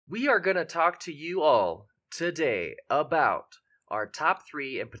We are going to talk to you all today about our top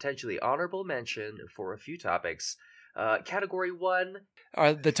 3 and potentially honorable mention for a few topics. Category 1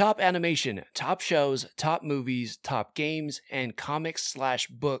 are the top animation, top shows, top movies, top games, and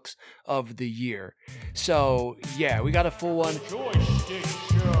comics/books of the year. So, yeah, we got a full one. Joystick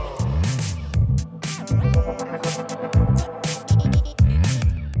Show.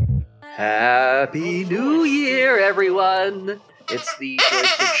 Happy New Year, everyone! It's the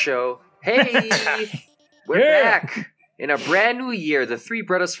Joystick Show. Hey! We're back! In a brand new year, the 3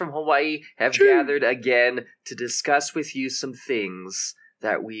 brothers from Hawaii have gathered again to discuss with you some things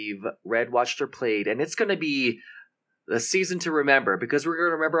that we've read, watched, or played. And it's going to be the season to remember, because we're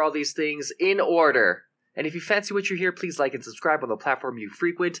going to remember all these things in order. And if you fancy what you hear, please like and subscribe on the platform you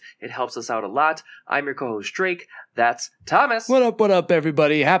frequent. It helps us out a lot. I'm your co-host, Drake. That's Thomas. What up,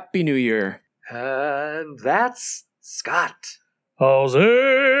 everybody? Happy New Year. And that's Scott. How's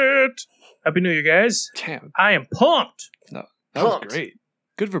it? Happy New Year, guys. Damn. I am pumped. No, that was great.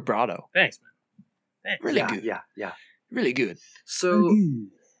 Good vibrato. Thanks, man. Thanks. Really good. Yeah. Really good. So,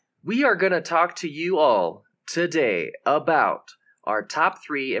 we are going to talk to you all today about our top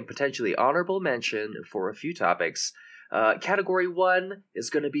 3 and potentially honorable mention for a few topics. Category 1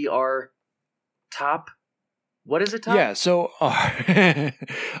 is going to be our top... What is it, Tom? Yeah, so our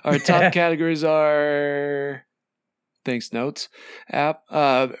top categories are... Thanks, Notes app.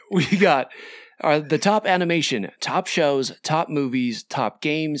 We got the top animation, top shows, top movies, top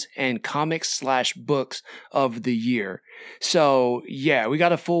games, and comics/books of the year. So, yeah, we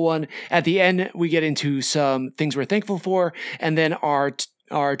got a full one. At the end, we get into some things we're thankful for, and then our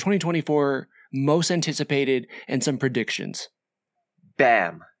 2024 most anticipated and some predictions.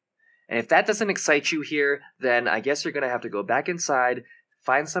 Bam. And if that doesn't excite you here, then I guess you're going to have to go back inside,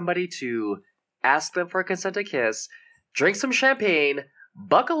 find somebody to ask them for a consent to kiss, drink some champagne,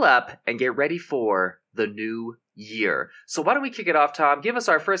 buckle up, and get ready for the new year. So why don't we kick it off, Tom? Give us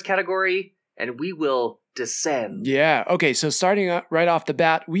our first category, and we will descend. Yeah. Okay. So starting right off the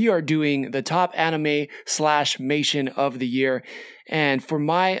bat, we are doing the top anime/mation of the year. And for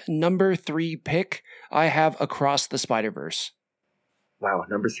my number 3 pick, I have Across the Spider-Verse. Wow,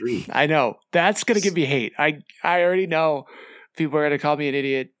 number 3. I know. That's going to give me hate. I already know people are going to call me an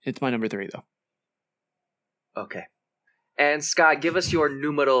idiot. It's my number 3, though. Okay. And Scott, give us your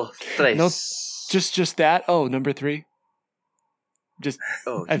numero 3. No, just that. Oh, number 3. Just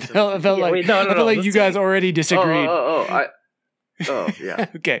I felt like wait, no, I felt like you guys already disagreed. Yeah.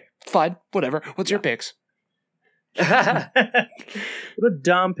 Okay, fine, whatever. What's your picks? What a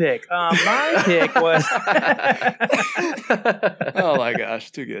dumb pick. My pick was... Oh my gosh,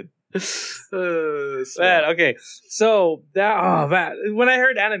 too good. Man, okay. So, when I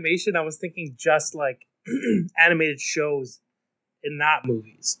heard animation, I was thinking just like animated shows and not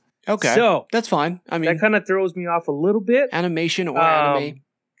movies. Okay, so that's fine. I mean, that kind of throws me off a little bit. Animation or anime,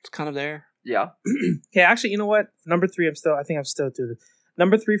 it's kind of there. Yeah. Okay, actually, you know what? Number 3, I think I'm still doing this.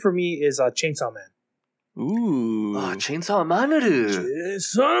 Number 3 for me is Chainsaw Man. Ooh. Oh, Chainsaw Man.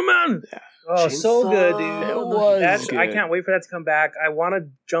 Chainsaw Man. Oh, so good, dude. It was good. I can't wait for that to come back. I want to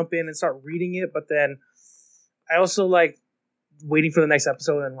jump in and start reading it, but then I also like waiting for the next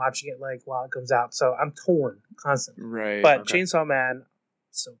episode and watching it like while it comes out. So I'm torn constantly. Right. But Chainsaw Man,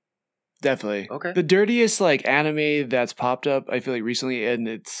 so definitely. Okay. The dirtiest like anime that's popped up, I feel like recently, and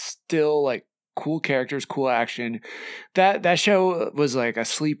it's still like cool characters, cool action. That show was like a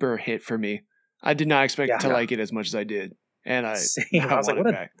sleeper hit for me. I did not expect to like it as much as I did, and I was like,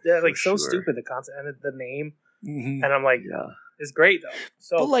 "What so stupid the concept and the name." Mm-hmm. And I'm like, it's great though.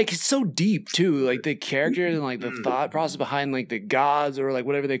 So, but like it's so deep too, like the characters and like the thought process behind like the gods or like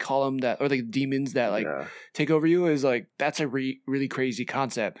whatever they call them or like demons that like take over you is like that's a really crazy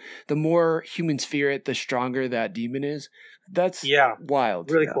concept. The more humans fear it, the stronger that demon is. That's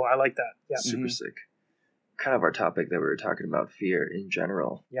wild. Really cool. I like that. Yeah, super sick. Kind of our topic that we were talking about, fear in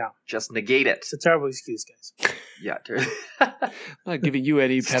general. Yeah. Just negate it. It's a terrible excuse, guys. Yeah. I'm not giving you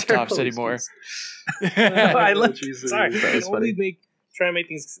any pep talks anymore. I love sorry. I can only try and make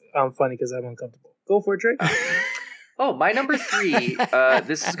things funny because I'm uncomfortable. Go for it, Drake. Oh, my number 3.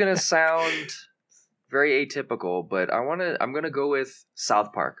 This is gonna sound very atypical, but I'm gonna go with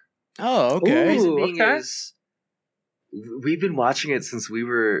South Park. Oh, okay. The reason being is we've been watching it since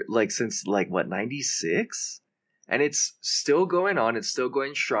 96? And it's still going on. It's still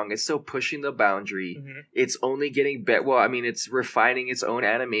going strong. It's still pushing the boundary. Mm-hmm. It's only getting better. Well, I mean, it's refining its own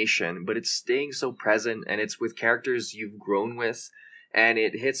animation, but it's staying so present, and it's with characters you've grown with, and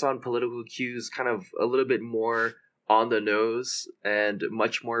it hits on political cues kind of a little bit more on the nose and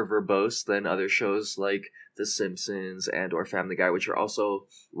much more verbose than other shows like The Simpsons and or Family Guy, which are also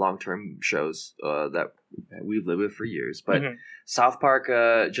long-term shows that we've lived with for years. But South Park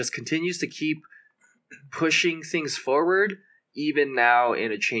just continues to keep pushing things forward, even now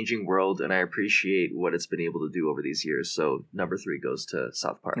in a changing world, and I appreciate what it's been able to do over these years. So number 3 goes to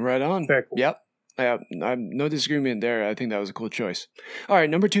South Park. Right on. Very cool. Yep. I'm no disagreement there. I think that was a cool choice. All right,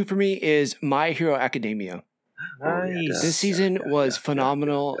 number 2 for me is My Hero Academia. Nice. This season was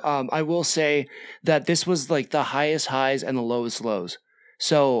phenomenal. I will say that this was like the highest highs and the lowest lows.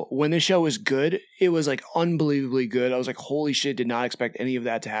 So when the show was good, it was like unbelievably good. I was like, holy shit, did not expect any of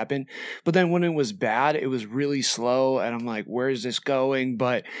that to happen. But then when it was bad, it was really slow. And I'm like, where is this going?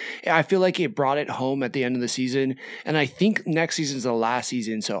 But I feel like it brought it home at the end of the season. And I think next season's the last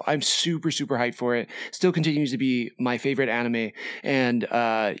season. So I'm super, super hyped for it. Still continues to be my favorite anime. And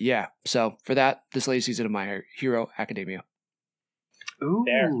yeah, so for that, this latest season of My Hero Academia. Ooh.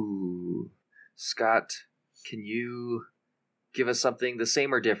 There. Scott, can you give us something the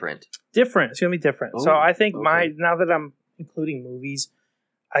same or different? Different. It's gonna be different. So I think now that I'm including movies,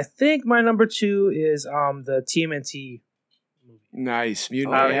 I think my number 2 is the TMNT movie. Nice. It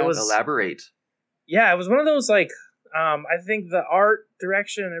was elaborate. Yeah, it was one of those like I think the art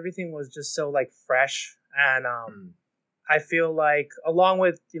direction and everything was just so like fresh, and I feel like along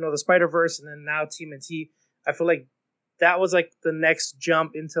with the Spider-Verse and then now TMNT, I feel like that was like the next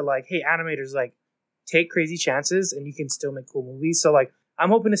jump into like, hey, animators, like, take crazy chances and you can still make cool movies. So like I'm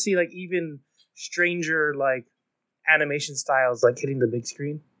hoping to see like even stranger like animation styles like hitting the big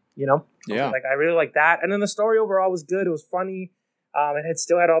screen, Yeah. Like I really like that. And then the story overall was good. It was funny. It had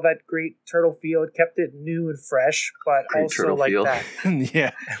still had all that great turtle feel. It kept it new and fresh, but Great also turtle like feel. that.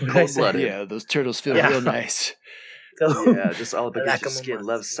 Yeah. Cold-blooded. Yeah, those turtles feel Yeah. real nice. Yeah, just all up against your Like 'em skin. on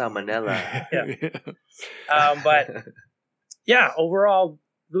Love my salmonella. Yeah. But yeah, overall,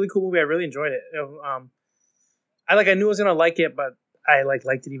 really cool movie. I really enjoyed it. I knew I was gonna like it, but I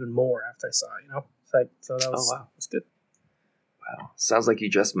liked it even more after I saw it. So that was was good. Wow. Sounds like you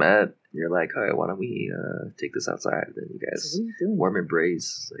just met. You're like, all right, why don't we take this outside? And then you guys warm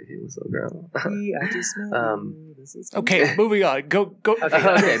embrace. Like, hey, what's up, girl? I just met you. This is Okay, moving on. Go.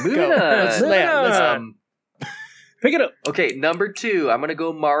 Okay, moving on. Let's lay out. Let's pick it up. Okay, number 2, I'm gonna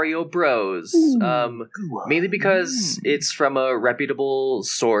go Mario Bros. Mainly because it's from a reputable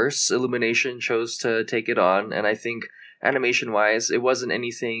source. Illumination chose to take it on, and I think animation-wise, it wasn't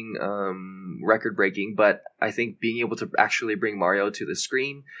anything record-breaking, but I think being able to actually bring Mario to the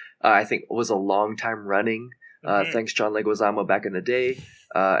screen, I think was a long time running. Thanks John Leguizamo back in the day,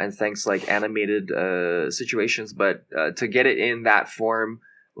 and thanks like animated situations, but to get it in that form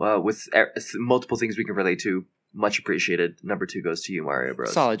with multiple things we can relate to, much appreciated. Number 2 goes to you, Mario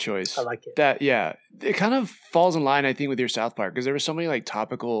Bros. Solid choice. I like it. It kind of falls in line, I think, with your South Park, because there were so many like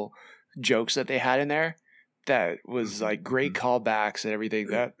topical jokes that they had in there that was like great callbacks and everything.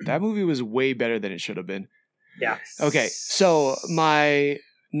 That movie was way better than it should have been. Yeah. Okay, so my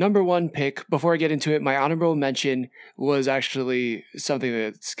number 1 pick, before I get into it, my honorable mention was actually something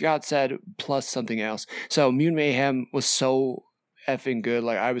that Scott said plus something else. So Mutant Mayhem was so effing good.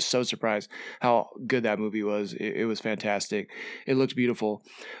 Like, I was so surprised how good that movie was. It was fantastic. It looked beautiful.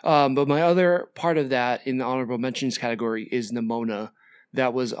 But my other part of that in the honorable mentions category is Nimona,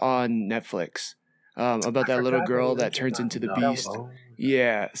 that was on Netflix. About that little girl that turns into the beast.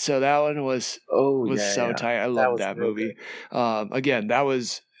 Yeah, so that one was so tight. I love that movie. Again, that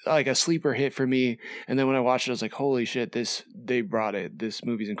was like a sleeper hit for me. And then when I watched it, I was like, holy shit, they brought it. This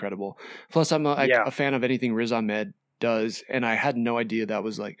movie's incredible. Plus, I'm a fan of anything Riz Ahmed does, and I had no idea that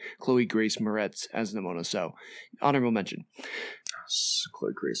was like Chloe Grace Moretz as Nimona. So, honorable mention.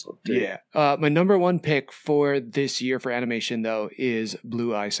 Chloe Grace. Yeah. My number 1 pick for this year for animation, though, is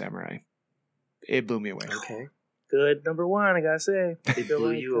Blue Eye Samurai. It blew me away. Okay. Good number 1, I gotta say. It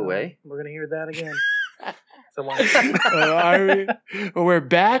blew you away? We're gonna hear that again. We're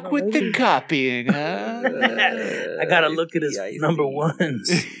back with the copying, huh? I gotta look at his number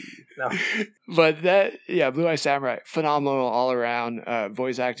 1s. No. But Blue Eye Samurai, phenomenal all around.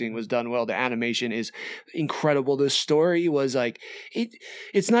 Voice acting was done well. The animation is incredible. The story was like,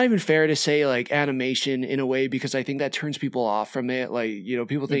 it's not even fair to say like animation in a way, because I think that turns people off from it. Like,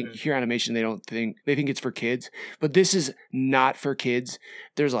 people hear animation, they think it's for kids, but this is not for kids.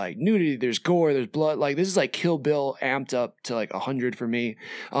 There's like nudity, there's gore, there's blood. Like, this is like Kill Bill amped up to like 100 for me.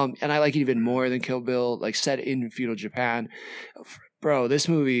 And I like it even more than Kill Bill, like set in feudal Japan. Bro, this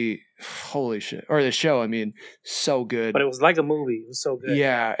movie, holy shit. Or the show, I mean, so good. But it was like a movie. It was so good.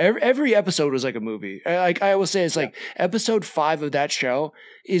 Yeah, every episode was like a movie. Like I will say, it's like episode 5 of that show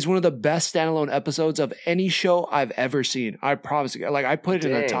is one of the best standalone episodes of any show I've ever seen. I promise you. Like I put it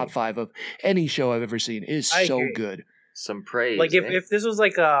in the top 5 of any show I've ever seen. It is so good. Some praise. Like if this was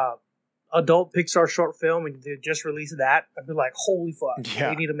like a adult Pixar short film and they just released that, I'd be like, holy fuck,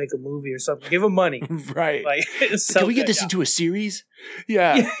 we need to make a movie or something. Give them money. Right. Like, can we get this into a series?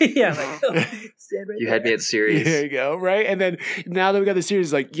 Yeah. You had me at series. There you go. Right. And then now that we got the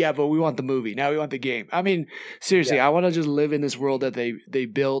series, like, yeah, but we want the movie. Now we want the game. I mean, seriously, I want to just live in this world that they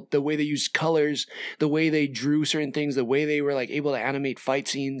built, the way they used colors, the way they drew certain things, the way they were like able to animate fight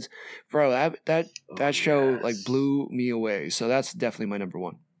scenes. Bro, that show like blew me away. So that's definitely my number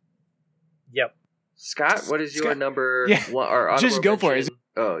 1. Yep. Scott, what is your number one? Or just go for it.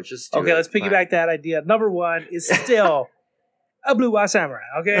 Oh, just okay. Let's piggyback that idea. Number 1 is still a Blue Eye Samurai.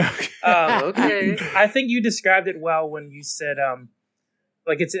 Okay. Okay. I think you described it well when you said,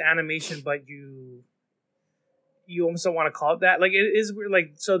 like it's an animation, but you almost don't want to call it that. Like it is weird.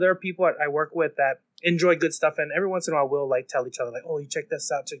 Like so, there are people I work with that enjoy good stuff, and every once in a while we'll like tell each other like, "Oh, you check this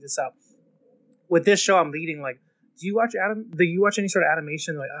out. Check this out." With this show, I'm leading like. Do you watch any sort of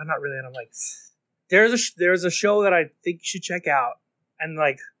animation? Like, oh, not really. And I'm like, there's a show that I think you should check out. And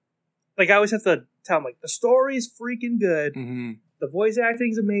like I always have to tell them like the story's freaking good, the voice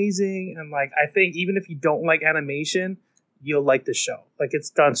acting's amazing, and like I think even if you don't like animation, you'll like the show. Like it's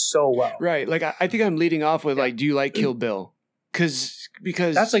done so well. Right. Like I think I'm leading off with like, do you like Kill Bill? Because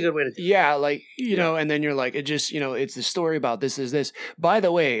that's a good way to do it. Yeah, like you know, and then you're like, it just it's the story about this is this. By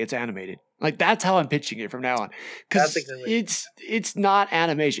the way, it's animated. Like that's how I'm pitching it from now on. Because it's not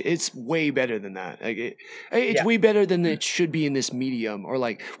animation. It's way better than that. Like it's way better than it should be in this medium or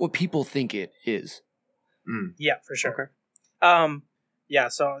like what people think it is. Yeah, for sure. Okay. Yeah,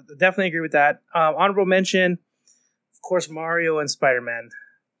 so definitely agree with that. Honorable mention, of course, Mario and Spider-Man.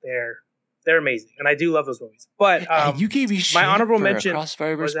 They're amazing, and I do love those movies. But you gave me shit my honorable for mention Across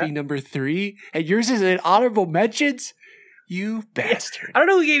Spider-Verse being number 3, and yours is an honorable mentions. You bastard! Yeah, I don't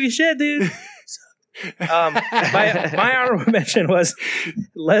know who gave you shit, dude. My honorable mention was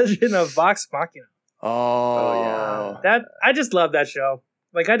Legend of Vox Machina. Oh yeah, I just love that show.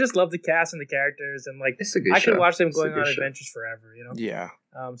 Like I just love the cast and the characters, and like it's a good I show. could watch them going on adventures forever. You know? Yeah.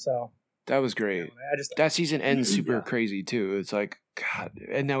 So that was great. That season ends super crazy too. It's like God,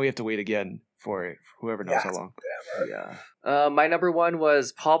 and now we have to wait again for it. Whoever knows how long. Yeah. My number 1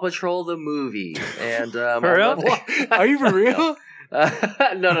 was Paw Patrol the movie, and for real? Are you for real?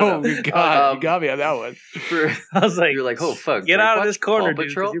 No. Oh God, you got me on that one. I was like, you're like, oh fuck, get out of this corner, Paw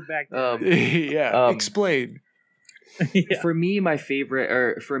Patrol? dude. You're back there. Explain. For me, my favorite,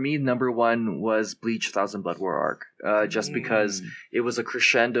 or for me, number 1 was Bleach 1000 Blood War arc. Just because it was a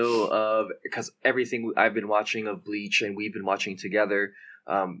crescendo of because everything I've been watching of Bleach and we've been watching together.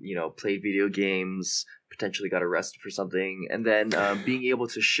 Played video games, potentially got arrested for something, and then being able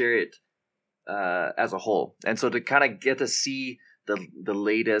to share it as a whole. And so to kind of get to see the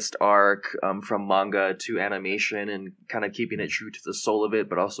latest arc from manga to animation and kind of keeping it true to the soul of it,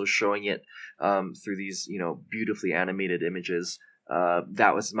 but also showing it through these, beautifully animated images.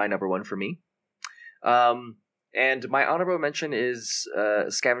 That was my number 1 for me. And my honorable mention is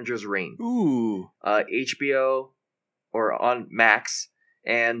Scavenger's Reign. Ooh. HBO or on Max.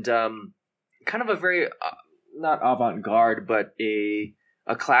 And kind of a very, not avant-garde, but a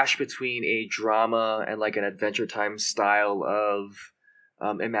clash between a drama and like an Adventure Time style of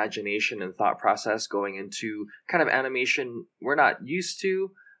imagination and thought process going into kind of animation we're not used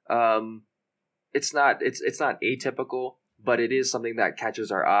to. It's not atypical, but it is something that catches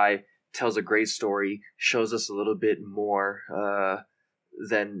our eye, tells a great story, shows us a little bit more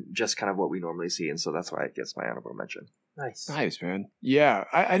than just kind of what we normally see. And so that's why it gets my honorable mention. Nice, man. Yeah,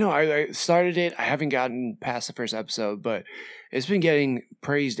 I know. I started it. I haven't gotten past the first episode, but it's been getting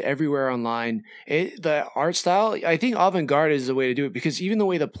praised everywhere online. The art style, I think avant-garde is the way to do it because even the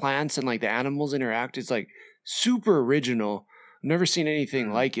way the plants and like the animals interact is like super original. I've never seen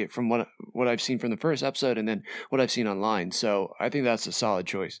anything like it from what I've seen from the first episode and then what I've seen online. So I think that's a solid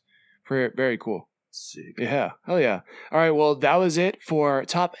choice. Very cool. Sick. Yeah. Hell yeah. All right. Well, that was it for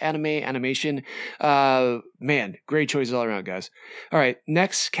top animation. Man, great choices all around, guys. All right.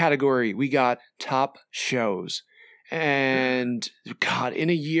 Next category, we got top shows. And God, in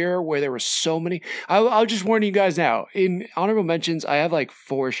a year where there were so many, I'll just warn you guys now. In honorable mentions, I have like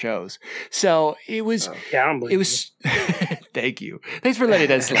 4 shows. So it was, Thank you. Thanks for letting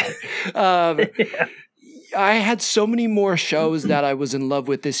that slide. I had so many more shows that I was in love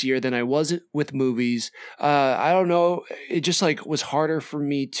with this year than I was with movies. I don't know. It just like was harder for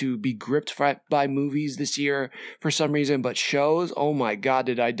me to be gripped by movies this year for some reason. But shows, oh my God,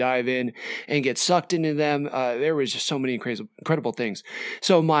 did I dive in and get sucked into them. There was just so many incredible things.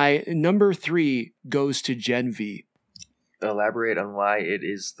 So my number 3 goes to Gen V. Elaborate on why it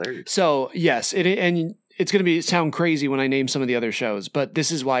is third. So yes, and it's going to sound crazy when I name some of the other shows, but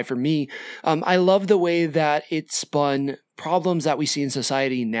this is why for me, I love the way that it spun problems that we see in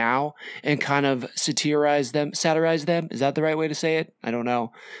society now and kind of satirize them. Is that the right way to say it? I don't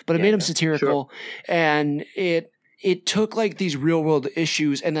know, but it made them satirical, and it took like these real world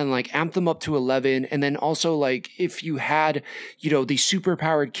issues and then like amped them up to 11. And then also like if you had, these super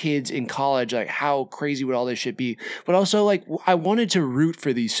powered kids in college, like how crazy would all this shit be? But also like I wanted to root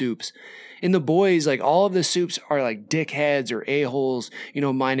for these soups. In The Boys, like all of the soups are like dickheads or a-holes,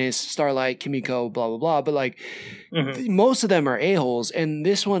 minus Starlight, Kimiko, blah, blah, blah. But like most of them are a-holes. And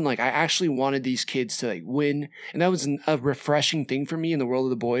this one, like I actually wanted these kids to like win. And that was a refreshing thing for me in the world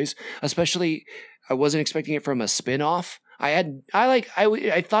of The Boys, especially I wasn't expecting it from a spin-off. I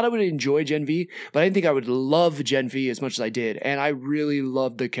thought I would enjoy Gen V, but I didn't think I would love Gen V as much as I did. And I really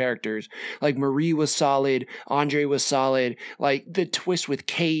loved the characters. Like Marie was solid. Andre was solid. Like the twist with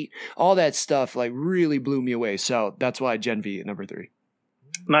Kate, all that stuff like really blew me away. So that's why Gen V at number 3.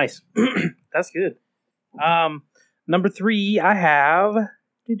 Nice. That's good. Number 3, I have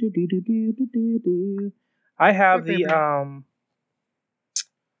the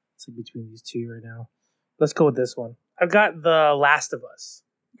it's like between these two right now. Let's go with this one. I've got The Last of Us.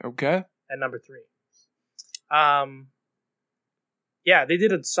 Okay. At number 3. Yeah, they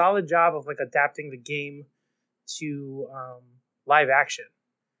did a solid job of like adapting the game to live action.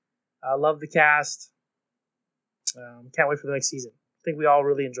 I love the cast. Can't wait for the next season. I think we all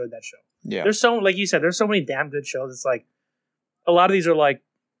really enjoyed that show. Yeah. There's like you said, there's so many damn good shows. It's like a lot of these are like,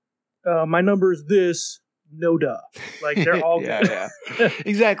 my number is this. No duh. Like they're all good. Yeah.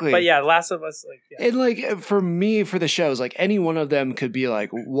 Exactly. But yeah, Last of Us, like And like for me, for the shows, like any one of them could be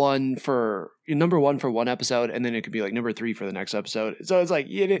like number 1 for one episode, and then it could be like number 3 for the next episode. So it's like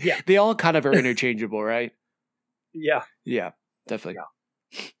they all kind of are interchangeable, right? Yeah. Yeah, definitely.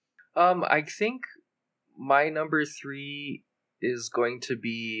 Yeah. I think my number 3 is going to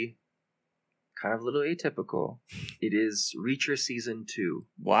be kind of a little atypical. It is Reacher Season 2.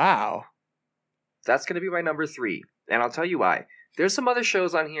 Wow. That's going to be my number 3. And I'll tell you why. There's some other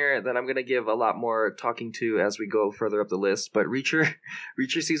shows on here that I'm going to give a lot more talking to as we go further up the list. But Reacher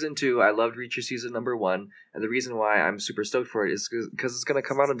Season 2, I loved Reacher Season number 1. And the reason why I'm super stoked for it is because it's going to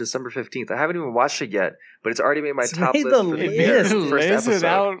come out on December 15th. I haven't even watched it yet, but it's already made my top list for the year. First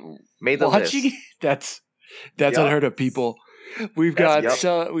episode. Made the list. That's unheard of, people. We've got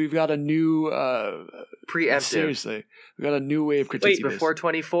a new preemptive. Seriously, we got a new way of critiquing. Wait, before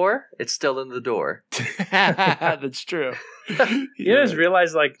 24, it's still in the door. That's true. You just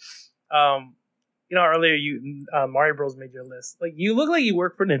realized, like, earlier Mario Bros made your list. Like, you look like you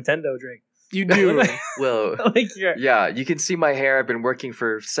work for Nintendo, Drake. You do. Well, yeah, you can see my hair. I've been working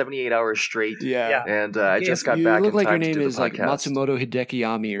for 78 hours straight. Yeah. And I just got back in time to do the podcast. You look like your name is like Matsumoto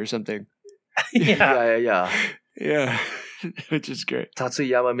Hideki or something. Yeah. Yeah. Which is great.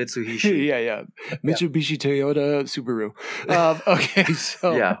 Tatsuyama Mitsubishi. Yeah. Mitsubishi Toyota Subaru. Okay,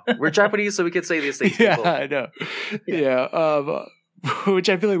 so yeah, we're Japanese, so we can say these things. People. I know. Yeah. Which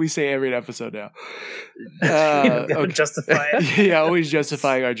I feel like we say every episode now. Okay. Justify it. Yeah, always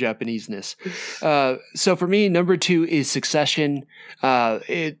justifying our Japanese-ness. So for me, number 2 is Succession.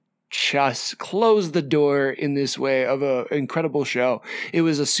 It just closed the door in this way of an incredible show. It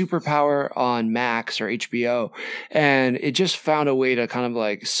was a superpower on Max or HBO, and it just found a way to kind of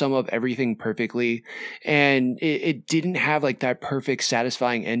like sum up everything perfectly. And it didn't have like that perfect,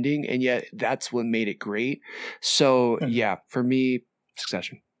 satisfying ending, and yet that's what made it great. So yeah, for me,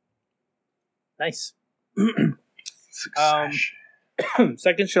 Succession. Nice. Succession.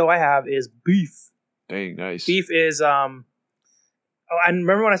 Second show I have is Beef. Dang, nice. Beef is I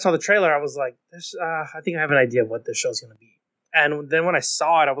remember when I saw the trailer, I was like, I think I have an idea of what this show's going to be. And then when I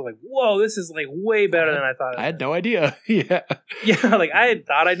saw it, I was like, whoa, this is like way better than I thought. I had no idea. Yeah. Yeah, like I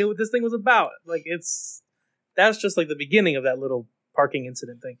thought I knew what this thing was about. Like that's just like the beginning of that little parking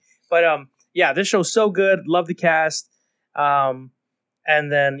incident thing. But yeah, this show's so good. Love the cast.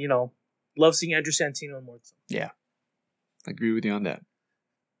 And then, love seeing Andrew Santino and more. Yeah. I agree with you on that.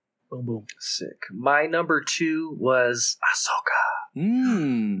 Boom, boom. Sick. My number 2 was Ahsoka.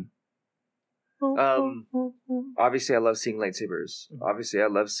 Obviously I love seeing lightsabers. Obviously I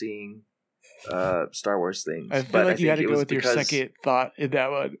love seeing Star Wars things. I feel like you had to go with your second thought in that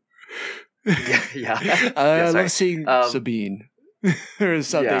one. Yeah. I sorry. love seeing Sabine or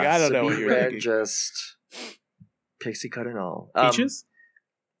something. Yeah, I don't know what Sabine you're Wren thinking. just pixie cut and all. Peaches?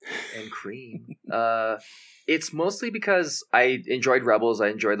 And cream. It's mostly because I enjoyed Rebels, I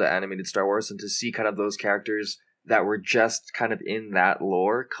enjoyed the animated Star Wars, and to see kind of those characters that were just kind of in that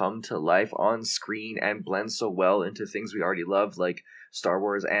lore come to life on screen and blend so well into things we already loved, like Star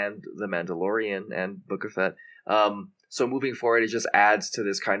Wars and The Mandalorian and Book of Fett. So moving forward, it just adds to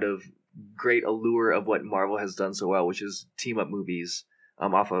this kind of great allure of what Marvel has done so well, which is team up movies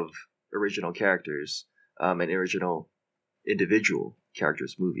off of original characters and original individual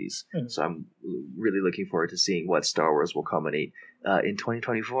characters' movies. So I'm really looking forward to seeing what Star Wars will culminate in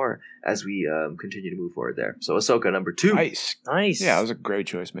 2024 as we continue to move forward there. So Ahsoka number 2. Nice. Yeah, that was a great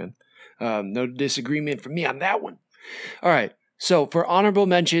choice, man. No disagreement from me on that one. All right. So for honorable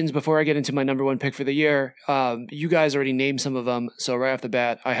mentions, before I get into my number 1 pick for the year, you guys already named some of them. So right off the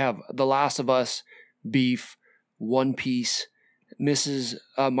bat, I have The Last of Us, Beef, One Piece,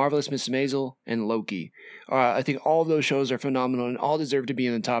 Marvelous Mrs. Maisel, and Loki. I think all of those shows are phenomenal and all deserve to be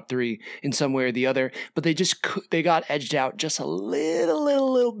in the top 3 in some way or the other. But they got edged out just a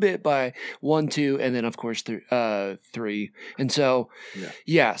little bit by 1, 2, and then of course 3. And so,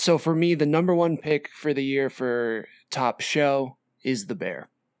 yeah. So for me, the number 1 pick for the year for top show is The Bear.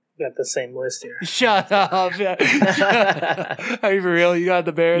 Got the same list here. Shut up. Are you for real? You got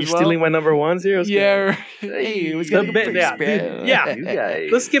The Bear as well? You're stealing my number 1s here? Yeah. Hey, it was The gonna Bear. Yeah. You guys.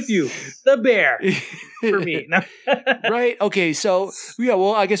 Let's skip you. The Bear for me. No. Right? Okay, so yeah,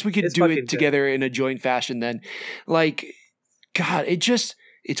 well, I guess we could It's do fucking it good. together in a joint fashion then. Like, God,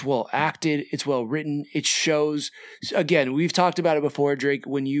 it's well acted, it's well written, it shows. Again, we've talked about it before, Drake,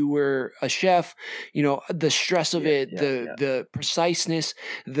 when you were a chef, you know, the stress of the preciseness,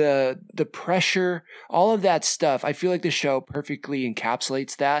 the pressure, all of that stuff. I feel like the show perfectly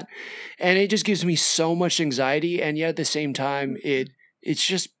encapsulates that. And it just gives me so much anxiety, and yet at the same time it's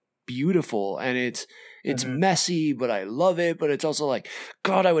just beautiful, and it's messy, but I love it. But it's also like,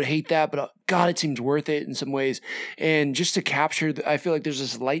 God, I would hate that, but God, it seems worth it in some ways. And just to capture, I feel like there's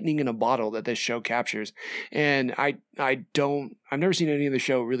this lightning in a bottle that this show captures. And I've never seen any of the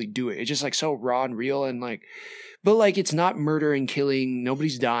show really do it. It's just like so raw and real, and like, but like it's not murder and killing,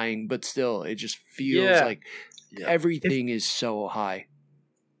 nobody's dying, but still, it just feels like everything is so high.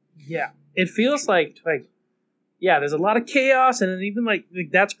 Yeah, it feels like yeah, there's a lot of chaos, and then even like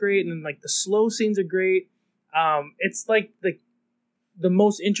that's great, and then like the slow scenes are great. It's like the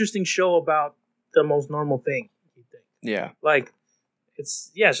most interesting show about the most normal thing, you think. Yeah, Like it's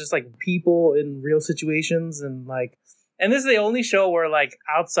just like people in real situations, and this is the only show where like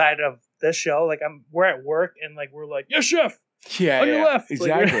outside of this show, like we're at work and like we're like, yes, chef. Yeah, On your left.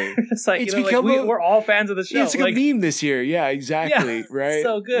 exactly. Like, it's like, It's you know, become we're all fans of the show. It's like a meme this year. Yeah, exactly. Yeah, right?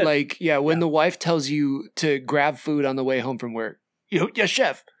 so good. Like, when the wife tells you to grab food on the way home from work, yes,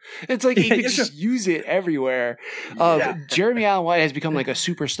 chef. It's like you can just use it everywhere. Jeremy Allen White has become like a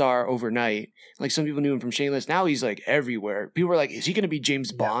superstar overnight. Like some people knew him from Shameless. Now he's like everywhere. People are like, is he going to be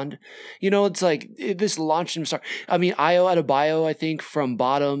James Bond? You know, it's like this launched him star. I mean, Io Adebayo, I think, from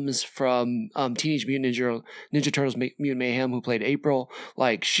Bottoms, from Teenage Mutant Ninja Turtles Mutant Mayhem, who played April.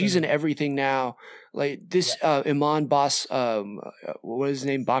 Like she's in everything now. Like this Iman Boss, what is his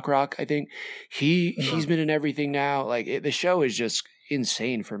name? Bachrach, I think. He's been in everything now. Like the show is just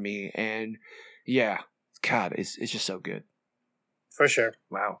insane for me, and God, it's just so good. For sure.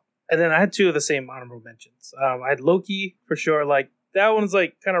 Wow. And then I had 2 of the same honorable mentions. I had Loki for sure. Like that one's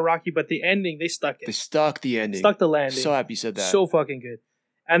like kind of rocky, but the ending, they stuck it. They stuck the ending. Stuck the landing. So happy you said that. So fucking good.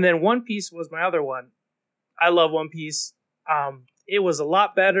 And then One Piece was my other one. I love One Piece. It was a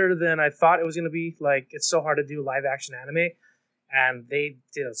lot better than I thought it was going to be. Like it's so hard to do live action anime, and they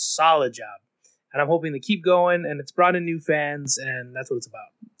did a solid job. And I'm hoping to keep going, and it's brought in new fans, and that's what it's about.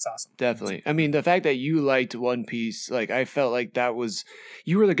 It's awesome. Definitely. I mean, the fact that you liked One Piece, like I felt like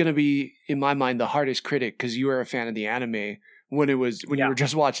you were going to be, in my mind, the hardest critic because you were a fan of the anime when you were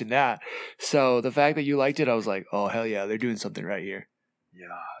just watching that. So the fact that you liked it, I was like, oh hell yeah, they're doing something right here. Yeah.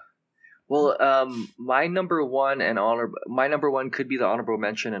 Well, my number one could be the honorable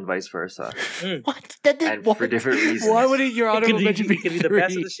mention, and vice versa. What? For different reasons. Why wouldn't your honorable mention be the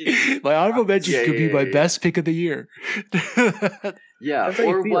best of the shit? My honorable mention could be my best pick of the year. Yeah,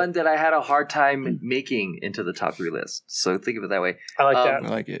 or one that I had a hard time making into the top 3 list. So think of it that way. I like that. I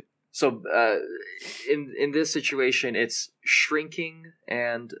like it. So in this situation, it's Shrinking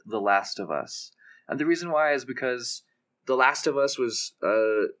and The Last of Us. And the reason why is because The Last of Us was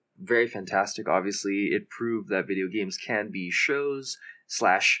very fantastic. Obviously, it proved that video games can be shows,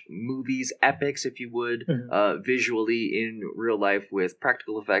 slash movies, epics, if you would, visually in real life with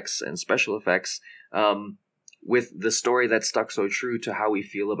practical effects and special effects, with the story that stuck so true to how we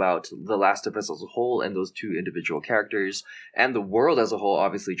feel about The Last of Us as a whole and those two individual characters and the world as a whole.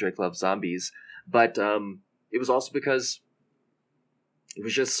 Obviously, Drake loves zombies, but it was also because it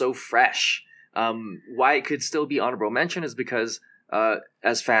was just so fresh. Why it could still be honorable mention is because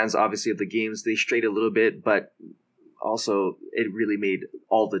as fans, obviously, of the games, they strayed a little bit, but also it really made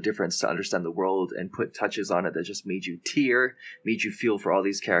all the difference to understand the world and put touches on it that just made you tear, made you feel for all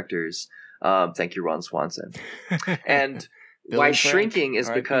these characters. Thank you, Ron Swanson. And why Shrinking is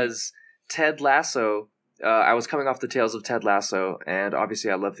because Ted Lasso, I was coming off the tails of Ted Lasso, and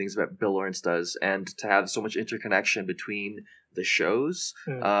obviously I love things that Bill Lawrence does, and to have so much interconnection between the shows,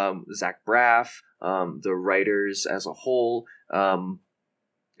 Zach Braff, the writers as a whole,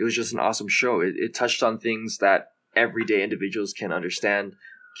 it was just an awesome show. It touched on things that everyday individuals can understand,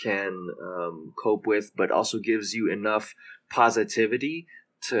 can cope with, but also gives you enough positivity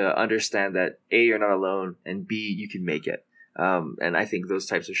to understand that A, you're not alone, and B, you can make it. And I think those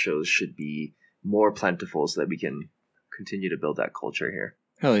types of shows should be more plentiful so that we can continue to build that culture here.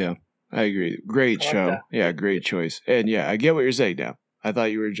 Hell yeah. I agree. Great show. That. Yeah, great choice. And yeah, I get what you're saying now. I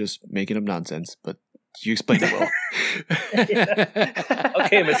thought you were just making up nonsense, but you explained it well.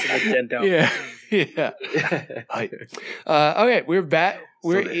 Okay, Mr. Nintendo. Yeah. Okay, we're back.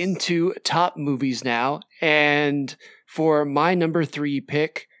 We're into top movies now. And for my number 3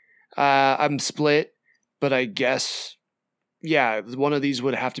 pick, I'm split, but I guess, yeah, one of these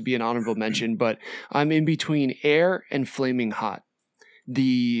would have to be an honorable mention, but I'm in between Air and Flaming Hot.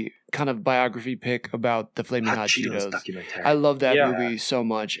 The kind of biography pick about the Flaming Hot Cheetos. I love that movie so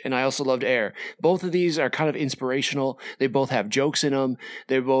much. And I also loved Air. Both of these are kind of inspirational. They both have jokes in them.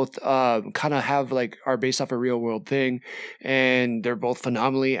 They both kind of have are based off a real world thing. And they're both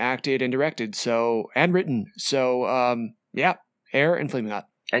phenomenally acted and directed. And written. So, yeah, Air and Flaming Hot.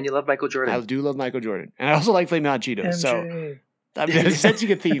 And you love Michael Jordan. I do love Michael Jordan. And I also like Flaming Hot Cheetos. So I'm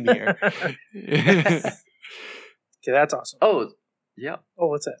sensing a theme here. Okay, that's awesome. Oh, yeah. Oh,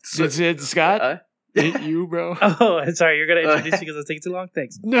 what's that? Is it Scott? You, bro. Oh, sorry. You're going to introduce me because it's taking too long?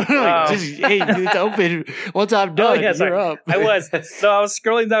 Thanks. No. It's open. Once I'm done, you're up. I was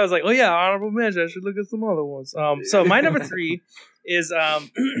scrolling down. I was like, oh, yeah, honorable mention. I should look at some other ones. So my number 3 is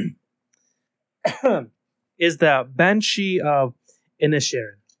is the Banshee of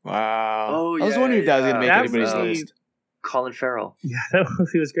Inisherin. Wow. Oh, yeah. I was wondering if that was going to make anybody's list. Colin Farrell. Yeah, that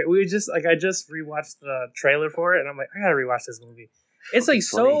movie was great. I just rewatched the trailer for it, and I'm like, I gotta rewatch this movie. It's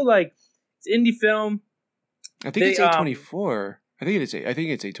it's indie film. I think it's A24. I think it's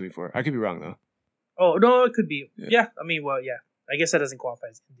A24. I could be wrong though. Oh no, it could be. Yeah. I mean, well, yeah. I guess that doesn't qualify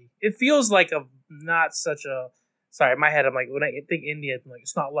as indie. It feels like not such a. Sorry, in my head, I'm like when I think indie, I'm like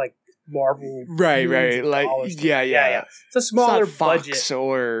it's not like Marvel. Right. Like yeah. It's a smaller Fox budget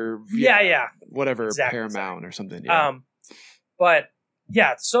or whatever, exactly, Paramount or something. Yeah. But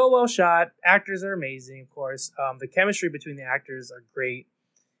yeah, it's so well shot. Actors are amazing, of course. The chemistry between the actors are great.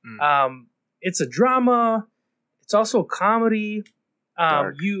 It's a drama. It's also a comedy.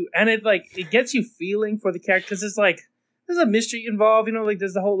 It gets you feeling for the characters. It's like there's a mystery involved.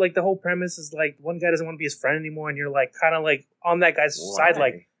 There's the whole premise is like one guy doesn't want to be his friend anymore, and you're like kind of like on that guy's side,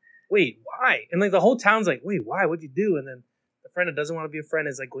 like, wait, why? And like the whole town's like, wait, why? What'd you do? And then the friend that doesn't want to be a friend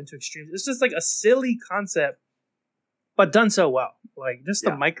is like going to extremes. It's just like a silly concept, but done so well. Like just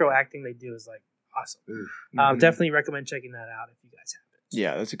the micro acting they do is like awesome. Definitely recommend checking that out if you guys have it.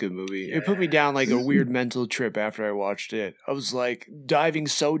 Yeah, that's a good movie. Yeah. It put me down like a weird mental trip after I watched it. I was like diving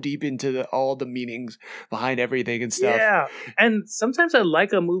so deep into all the meanings behind everything and stuff. Yeah, and sometimes I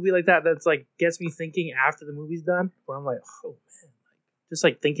like a movie like that that's like gets me thinking after the movie's done. Where I'm like, oh man, just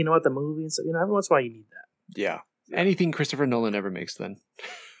like thinking about the movie and so every once in a while you need that. Yeah. Anything Christopher Nolan ever makes, then.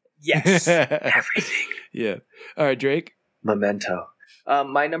 Yes. Everything. Yeah. All right, Drake. Memento.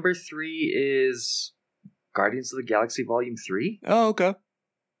 My number 3 is Guardians of the Galaxy Volume 3. Oh, okay.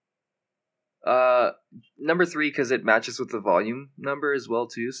 Number 3 because it matches with the volume number as well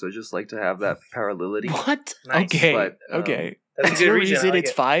too. So just like to have that parallelity. What? Nice. Okay. But, okay. That's a good reason. Like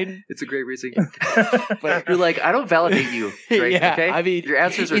it's fine. It's a great reason. But you're like, I don't validate you, Drake. Yeah, okay, I mean, your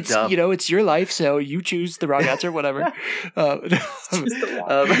answers are dumb. It's your life, so you choose the wrong answer. Whatever. No,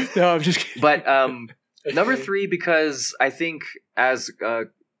 I'm just kidding. But number 3 because I think as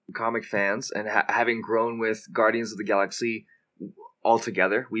comic fans and having grown with Guardians of the Galaxy all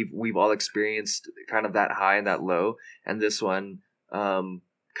together, we've all experienced kind of that high and that low, and this one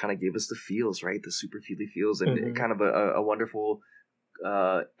kind of gave us the feels, right? The super feely feels, and kind of a wonderful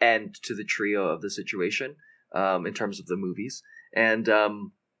end to the trio of the situation in terms of the movies. And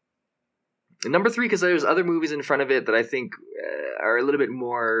number 3, because there's other movies in front of it that I think are a little bit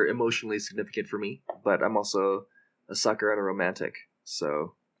more emotionally significant for me, but I'm also a sucker and a romantic.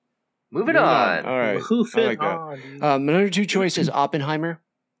 So, moving on. All right. Moving I like that. on, dude. My number 2 choice is Oppenheimer.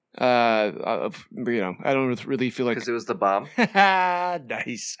 I don't really feel like Because it was the bomb.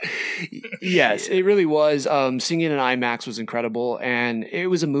 nice. Yes, it really was. Seeing it in IMAX was incredible, and it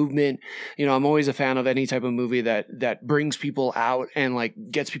was a movement. I'm always a fan of any type of movie that brings people out and like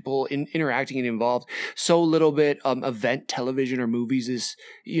gets people interacting and involved. So little bit event television or movies is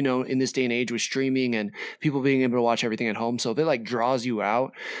in this day and age with streaming and people being able to watch everything at home. So if it like draws you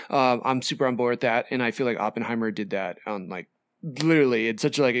out, I'm super on board with that, and I feel like Oppenheimer did that on like. Literally, in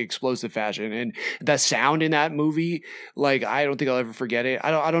such like explosive fashion, and that sound in that movie, like I don't think I'll ever forget it.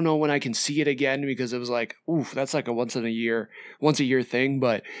 I don't know when I can see it again because it was like, oof, that's like a once a year thing,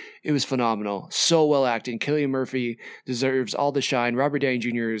 but it was phenomenal. So well acted. Cillian Murphy deserves all the shine. Robert Downey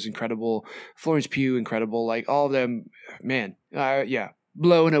Jr. is incredible. Florence Pugh, incredible. Like all of them, man, yeah,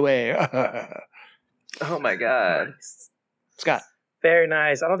 blown away. Oh my god, Scott, very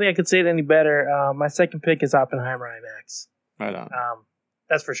nice. I don't think I could say it any better. My second pick is Oppenheimer IMAX. right on.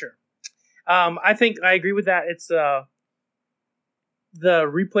 That's for sure. I think I agree with that. It's the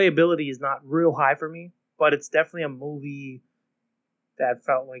replayability is not real high for me, but it's definitely a movie that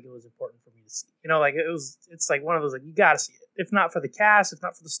felt like it was important for me to see. Like it's like one of those like you gotta see it. If not for the cast, if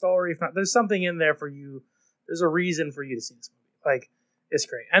not for the story, if not there's something in there for you. There's a reason for you to see this movie. Like it's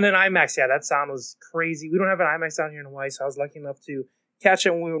great. And then IMAX, yeah, that sound was crazy. We don't have an IMAX down here in Hawaii, so I was lucky enough to catch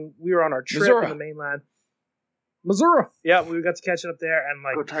it when we were on our trip Missouri. in the mainland. Missouri. Yeah, we got to catch it up there, and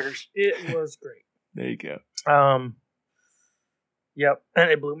like go Tigers! it was great. There you go. Yep,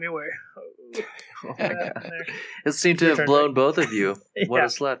 and it blew me away. Oh my god, it seemed to Your have turn, blown Rick. both of you. What Yeah. a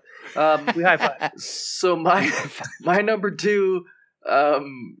slut! We high five. So my number 2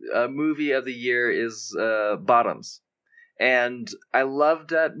 movie of the year is Bottoms, and I loved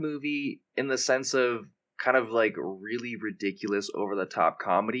that movie in the sense of kind of like really ridiculous, over the top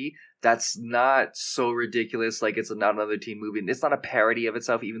comedy that's not so ridiculous like it's not another teen movie. It's not a parody of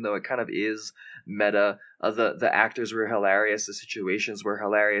itself, even though it kind of is meta. The actors were hilarious, the situations were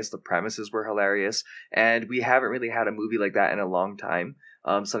hilarious, the premises were hilarious, and we haven't really had a movie like that in a long time.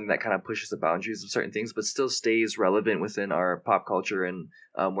 Something that kind of pushes the boundaries of certain things, but still stays relevant within our pop culture and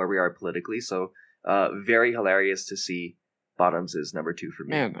where we are politically. So very hilarious to see. Bottoms is number 2 for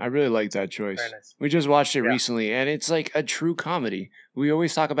me. Man, I really like that choice. Very nice. We just watched it Yeah. recently, and it's like a true comedy. We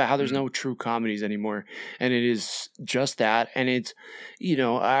always talk about how there's no true comedies anymore, and it is just that. And it's,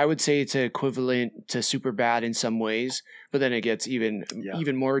 I would say it's equivalent to Superbad in some ways, but then it gets even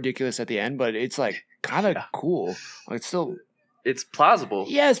more ridiculous at the end. But it's like kind of cool. Like it's still. It's plausible.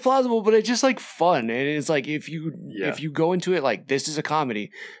 Yeah, it's plausible, but it's just like fun. And it's like if you go into it like this is a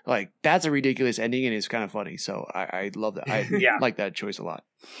comedy, like that's a ridiculous ending and it's kind of funny. So I love that. I like that choice a lot.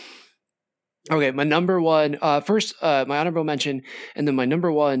 Okay, my number 1, first, my honorable mention, and then my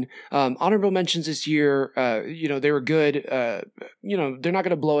number 1, honorable mentions this year, they were good. They're not going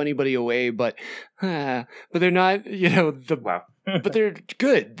to blow anybody away, but they're not, Wow. but they're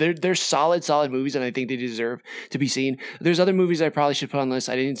good. They're solid movies, and I think they deserve to be seen. There's other movies I probably should put on the list.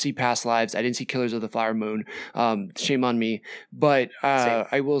 I didn't see Past Lives. I didn't see Killers of the Flower Moon. Shame on me. But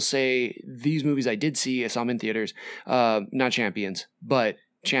I will say these movies I did see. I saw them in theaters. Not Champions, but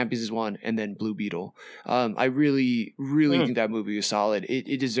Champions is one, and then Blue Beetle. I really think that movie was solid.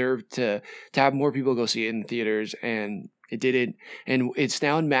 It deserved to have more people go see it in theaters, and it didn't. And it's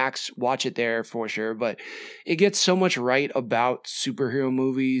now in Max. Watch it there for sure. But it gets so much right about superhero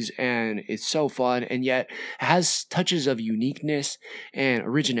movies, and it's so fun, and yet has touches of uniqueness and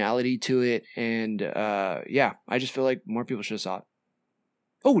originality to it. And I just feel like more people should have saw it.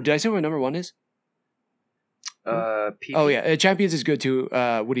 Oh, did I say what my number 1 is? PG. Oh yeah, Champions is good too.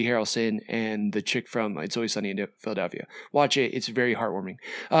 Woody Harrelson and the chick from It's Always Sunny in Philadelphia. Watch it; it's very heartwarming.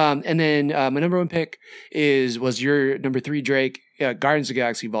 And then my number 1 pick was your number 3, Drake. Guardians of the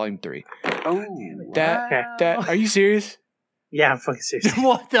Galaxy Volume 3. Oh, That are you serious? Yeah, I'm fucking serious.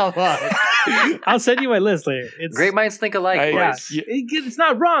 What the fuck? I'll send you my list later. It's great minds think alike, boys. It's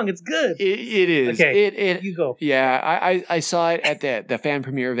not wrong. It's good. It is. Okay, you go. Yeah, I saw it at the fan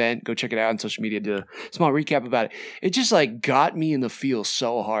premiere event. Go check it out on social media. Did a small recap about it. It just like got me in the feel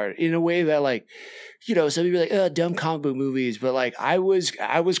so hard in a way that like, some people are like, oh, dumb comic book movies, but like I was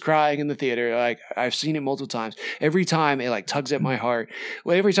crying in the theater. Like I've seen it multiple times. Every time it like tugs at my heart.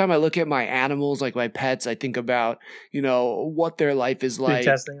 Well, every time I look at my animals, like my pets, I think about what their life is like.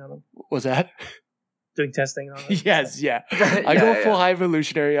 Testing on them. Was that? doing testing on it. Yes, yeah. I go full high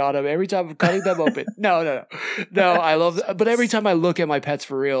evolutionary on them every time I'm cutting them open. No. I love, but every time I look at my pets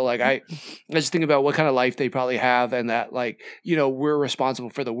for real, like I just think about what kind of life they probably have, and that like, you know, we're responsible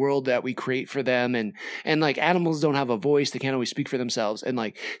for the world that we create for them, and like animals don't have a voice, they can't always speak for themselves, and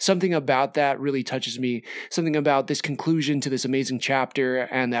like something about that really touches me. Something about this conclusion to this amazing chapter,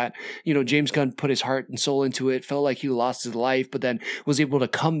 and that, you know, James Gunn put his heart and soul into it, felt like he lost his life, but then was able to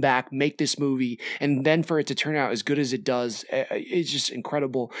come back, make this movie, and then for it to turn out as good as it does, it's just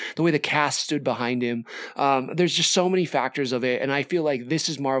incredible. The way the cast stood behind him. There's just so many factors of it, and I feel like this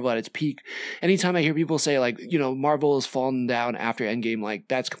is Marvel at its peak. Anytime I hear people say like, you know, Marvel has fallen down after Endgame, like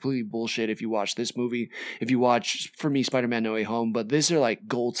that's completely bullshit. If you watch this movie, if you watch, for me, Spider-Man No Way Home, but these are like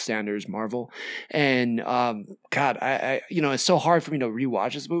gold standards Marvel. And God, I you know, it's so hard for me to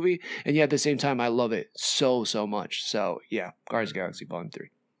rewatch this movie, and yet at the same time I love it so much. So yeah, Guardians of the Galaxy Volume 3.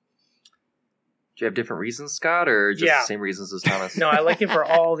 Do you have different reasons, Scott, or just the same reasons as Thomas? No, I like it for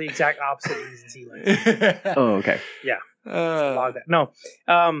all the exact opposite reasons he likes it. Oh, okay. Yeah. Log that. No.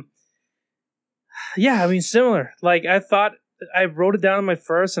 Yeah, I mean, similar. Like, I thought, I wrote it down in my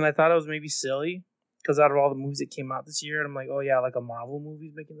first, and I thought it was maybe silly, because out of all the movies that came out this year, and I'm like, oh yeah, like a Marvel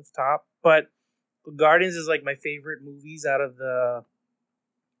movie's making the top. But Guardians is like my favorite movies out of the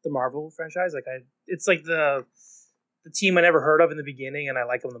Marvel franchise. Like, it's like the team I never heard of in the beginning, and I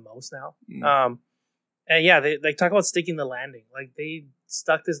like them the most now. And yeah, they like talk about sticking the landing. Like, they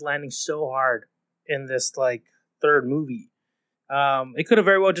stuck this landing so hard in this like third movie. It could have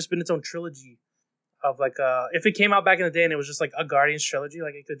very well just been its own trilogy of like if it came out back in the day and it was just like a Guardians trilogy,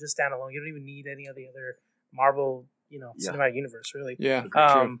 like it could just stand alone. You don't even need any of the other Marvel, you know, cinematic universe really. Yeah.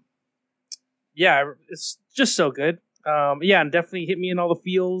 Yeah, it's just so good. Yeah, and definitely hit me in all the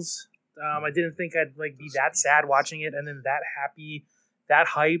feels. I didn't think I'd like be that sad watching it, and then that happy, that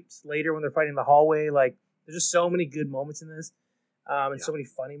hyped later when they're fighting in the hallway. Like, there's just so many good moments in this, and so many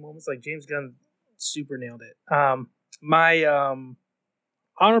funny moments. Like, James Gunn super nailed it. My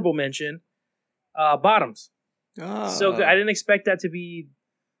honorable mention, Bottoms. So good. I didn't expect that to be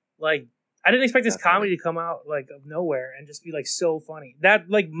like. I didn't expect this comedy to come out like of nowhere and just be like so funny. That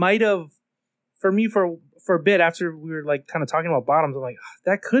like might have, for me, for a bit after we were like kind of talking about Bottoms, I'm like,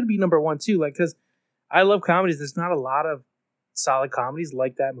 that could be number one too. Like, because I love comedies. There's not a lot of solid comedies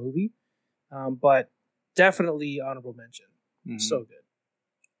like that movie, but definitely honorable mention. Mm-hmm. So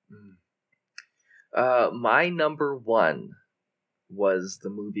good. My number one was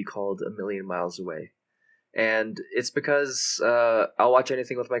the movie called A Million Miles Away. And it's because I'll watch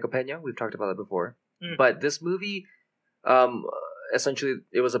anything with Michael Pena. We've talked about it before. But this movie, essentially,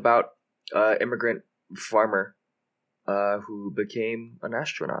 it was about immigrant farmer who became an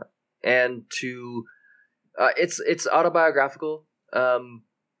astronaut. And it's autobiographical to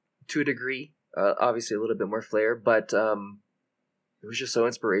a degree. Obviously, a little bit more flair. But it was just so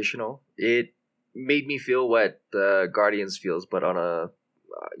inspirational. It made me feel what Guardians feels, but on a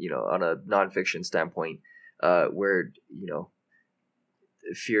nonfiction standpoint. Where, you know,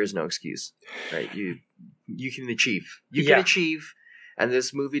 fear is no excuse, right? You can achieve. You can achieve, and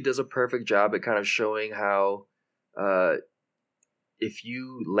this movie does a perfect job at kind of showing how if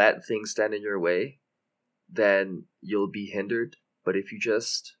you let things stand in your way, then you'll be hindered. But if you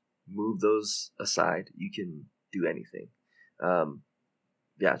just move those aside, you can do anything.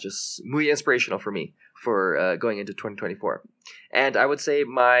 Just movie inspirational for me for going into 2024. And I would say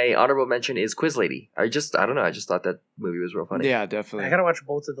my honorable mention is Quiz Lady. I don't know. I just thought that movie was real funny. Yeah, definitely. I gotta watch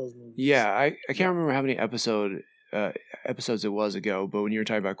both of those movies. Yeah, I can't remember how many episodes it was ago, but when you were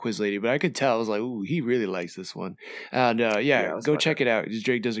talking about Quiz Lady, but I could tell, I was like, ooh, he really likes this one. And go check it out.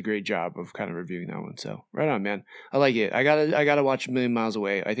 Drake does a great job of kind of reviewing that one. So right on, man. I like it. I gotta watch A Million Miles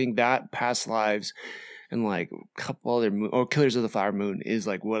Away. I think that Past Lives and like a couple other Killers of the Flower Moon is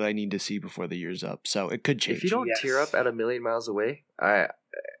like what I need to see before the year's up. So it could change. If you don't tear up at A Million Miles Away,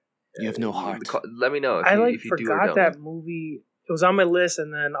 you have no heart. Let me know if you forgot do or don't. That movie. It was on my list,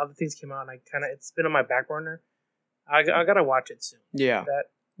 and then other things came out, and it's been on my back burner. I gotta watch it soon. Yeah,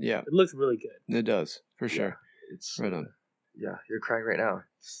 it looks really good. It does for sure. It's right on. Yeah, you're crying right now.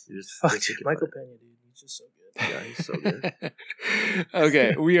 You're just Michael Pena, dude. He's just so good. Yeah, he's so good.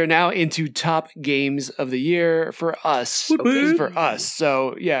 Okay, we are now into top games of the year for us. Okay. For us.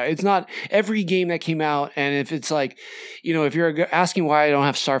 So, yeah, it's not every game that came out. And if it's like, you know, if you're asking why I don't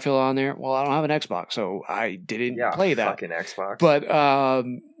have Starfield on there, well, I don't have an Xbox, so I didn't play that. Fucking Xbox. But,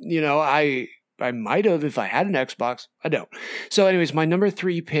 you know, I might have if I had an Xbox. I don't. So anyways, my number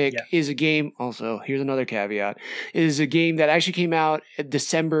 3 pick is a game. Also, here's another caveat. Is a game that actually came out in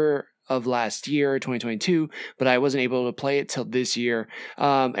December of last year, 2022, but I wasn't able to play it till this year.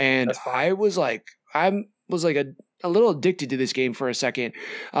 And I was like, was like a little addicted to this game for a second,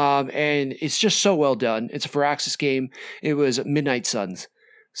 and it's just so well done. It's a Firaxis game. It was Midnight Suns,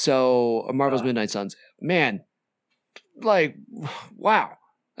 so Marvel's Midnight Suns. Man, like, wow.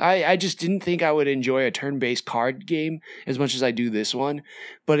 I just didn't think I would enjoy a turn-based card game as much as I do this one,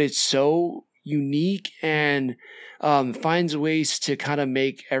 but it's so unique and finds ways to kind of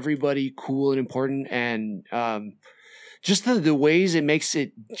make everybody cool and important, and just the ways it makes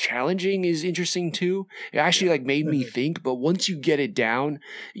it challenging is interesting too. It actually like made me think, but once you get it down,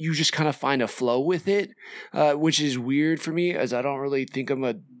 you just kind of find a flow with it, which is weird for me as I don't really think I'm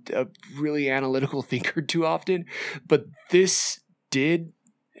a really analytical thinker too often, but this did.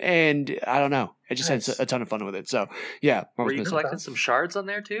 And I don't know. I just had a ton of fun with it. So, yeah. Were you collecting some shards on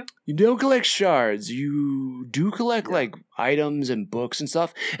there, too? You don't collect shards. You do collect, like, items and books and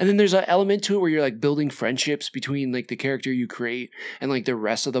stuff. And then there's an element to it where you're, like, building friendships between, like, the character you create and, like, the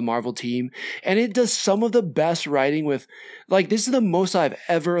rest of the Marvel team. And it does some of the best writing with, like, this is the most I've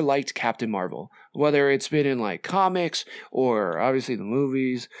ever liked Captain Marvel. Whether it's been in, like, comics or, obviously, the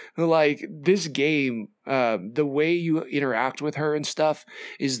movies. Like, this game, the way you interact with her and stuff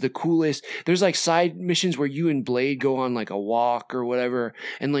is the coolest. There's, like, side missions where you and Blade go on like a walk or whatever,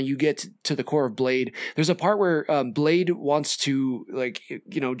 and like you get to the core of Blade. There's a part where Blade wants to like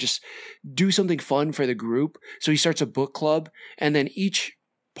just do something fun for the group, so he starts a book club, and then each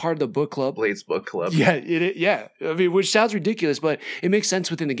part of the book club, Blade's book club, yeah. I mean, which sounds ridiculous, but it makes sense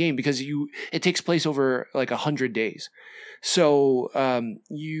within the game because it takes place over like 100 days. So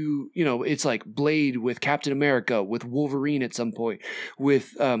it's like Blade with Captain America, with Wolverine at some point,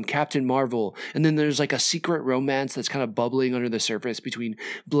 with Captain Marvel, and then there's like a secret romance that's kind of bubbling under the surface between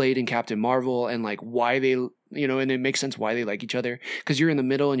Blade and Captain Marvel, and like why they and it makes sense why they like each other because you're in the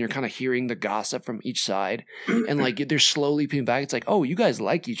middle and you're kind of hearing the gossip from each side, and like they're slowly peeling back. It's like, oh, you guys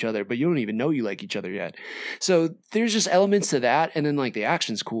like each other, but you don't even know you like each other yet. So there's just elements to that, and then like the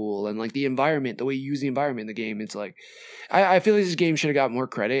action's cool, and like the environment, the way you use the environment in the game, it's like I feel like this game should have got more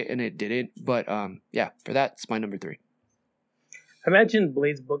credit and it didn't. But for that, it's my number 3. Imagine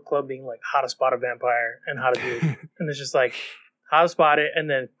Blade's book club being like how to spot a vampire and how to do it, and it's just like how to spot it and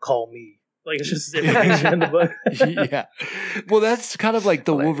then call me. Like it's just information in the book. Yeah. Well, that's kind of like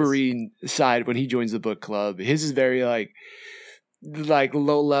the Wolverine side when he joins the book club. His is very like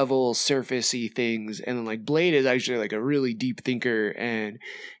low level surfacey things, and then like Blade is actually like a really deep thinker, and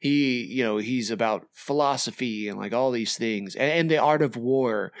he's about philosophy and like all these things and the art of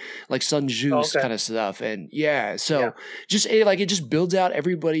war, like Sun Tzu's kind of stuff. And just it just builds out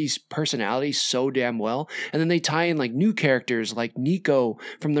everybody's personality so damn well, and then they tie in like new characters like Nico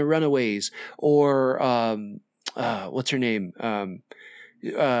from the Runaways, or what's her name,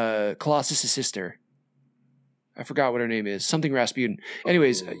 Colossus' sister. I forgot what her name is. Something Rasputin.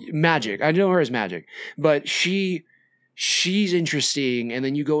 Anyways, Magic. I know her as Magic. But she's interesting, and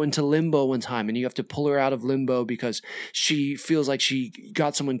then you go into limbo one time, and you have to pull her out of limbo because she feels like she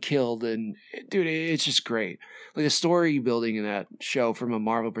got someone killed, and dude, it's just great. Like the story building in that show from a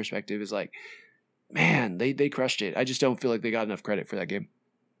Marvel perspective is like, man, they crushed it. I just don't feel like they got enough credit for that game.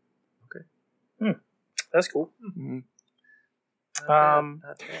 Okay. That's cool. Mm-hmm. Not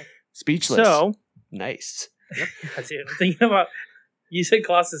bad. Speechless. So nice. Yep. I'm thinking about, you said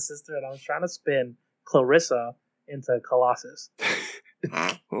Colossus' sister, and I was trying to spin Clarissa into Colossus.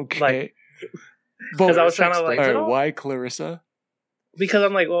 Okay. Because I was trying to like, why Clarissa? Because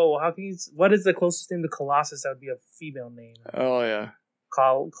I'm like, oh, how can you? What is the closest name to Colossus that would be a female name? Oh yeah.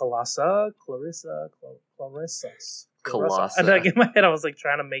 Clarissa. And like in my head, I was like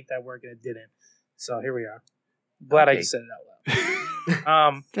trying to make that work, and it didn't. So here we are. Glad I just said it out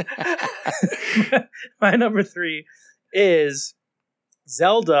loud. My number 3 is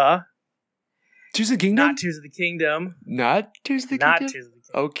Zelda. Tears of the Kingdom? Not Tears of the Kingdom. Not Tears of the Kingdom? Not Tears of the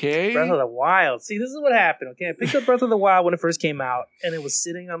Kingdom. Okay. Breath of the Wild. See, this is what happened, okay? I picked up Breath of the Wild when it first came out, and it was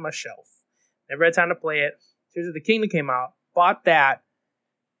sitting on my shelf. Never had time to play it. Tears of the Kingdom came out. Bought that.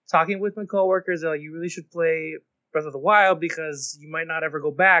 Talking with my coworkers, they're like, you really should play Breath of the Wild because you might not ever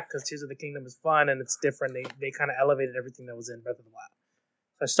go back because Tears of the Kingdom is fun and it's different. They kind of elevated everything that was in Breath of the Wild.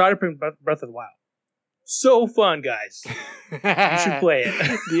 So I started playing Breath of the Wild. So fun, guys. You should play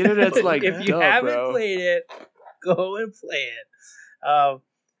it. The internet's like, if you haven't played it, go and play it.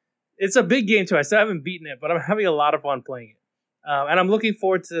 It's a big game too. I still haven't beaten it, but I'm having a lot of fun playing it. And I'm looking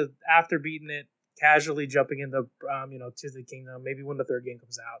forward to, after beating it, casually jumping into Tears of the Kingdom. Maybe when the 3rd game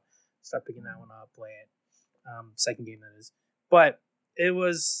comes out, start picking that one up, play it. Second game, that is. But it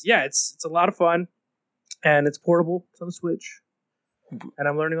was, it's a lot of fun, and it's portable. It's on the Switch, and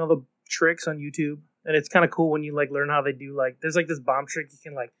I'm learning all the tricks on YouTube, and it's kind of cool when you like learn how they do, like, there's like this bomb trick you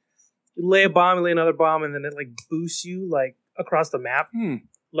can like You lay a bomb, you lay another bomb, and then it like boosts you like across the map.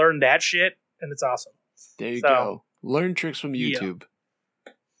 Learn that shit, and it's awesome. There you go. Learn tricks from YouTube.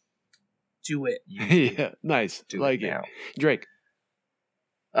 Do it. Yeah, nice. Do like it now. Drake.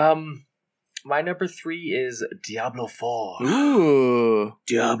 My number 3 is Diablo 4. Ooh.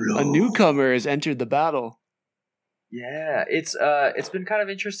 Diablo. A newcomer has entered the battle. Yeah, it's been kind of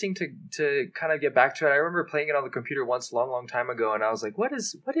interesting to kind of get back to it. I remember playing it on the computer once, long time ago, and I was like, "What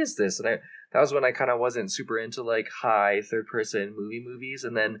is this?" And that was when I kind of wasn't super into like high third person movies.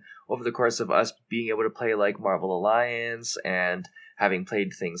 And then over the course of us being able to play like Marvel Alliance and having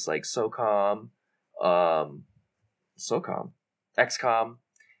played things like XCOM,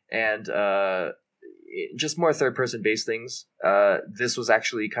 and just more third-person based things. This was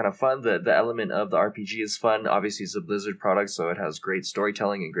actually kind of fun. The element of the RPG is fun. Obviously, it's a Blizzard product, so it has great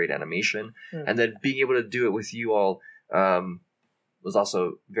storytelling and great animation. And then being able to do it with you all was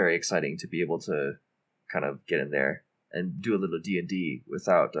also very exciting to be able to kind of get in there and do a little D&D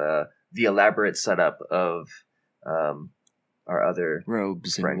without the elaborate setup of our other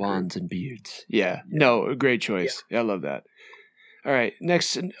robes and wands and beards. Yeah. No, great choice. Yeah. I love that. All right.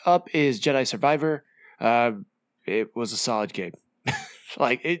 Next up is Jedi Survivor. It was a solid game.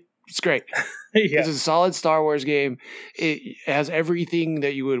 It's great. It's a solid Star Wars game. It has everything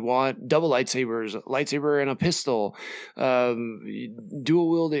that you would want: double lightsaber and a pistol, dual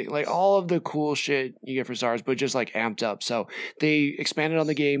wielding, like all of the cool shit you get for Star Wars, but just like amped up. So they expanded on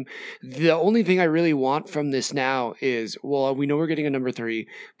the game. The only thing I really want from this now is, well, we know we're getting a number 3,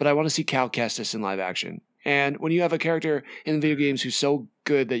 but I want to see Cal Kestis in live action. And when you have a character in video games who's so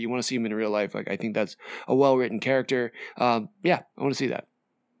good that you want to see him in real life, like I think that's a well-written character. I want to see that.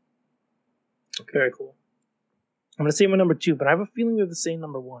 Very cool. I'm going to say my number 2, but I have a feeling we have the same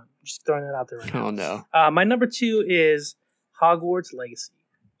number 1. I'm just throwing that out there right now. Oh, no. My number 2 is Hogwarts Legacy.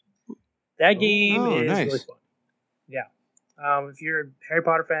 That game is nice. really fun. Yeah. If you're a Harry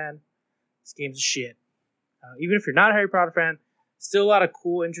Potter fan, this game's a shit. Even if you're not a Harry Potter fan, still a lot of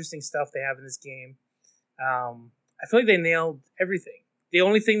cool, interesting stuff they have in this game. I feel like they nailed everything. The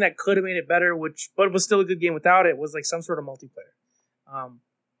only thing that could have made it better, but was still a good game without it, was like some sort of multiplayer.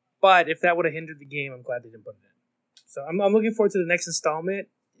 But if that would have hindered the game, I'm glad they didn't put it in. So I'm looking forward to the next installment.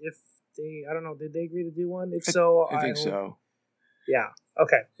 If they, I don't know, did they agree to do one? If so, I think so. Yeah.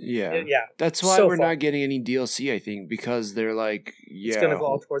 Okay. Yeah. Yeah. That's why we're not getting any DLC, I think, because they're like, it's going to go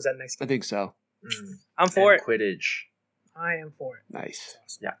all towards that next game. I think so. I'm for it. Quidditch. I am for it. Nice.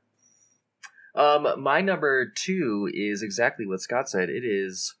 Yeah. My number 2 is exactly what Scott said. It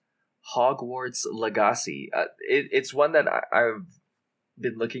is Hogwarts Legacy. It's one that I've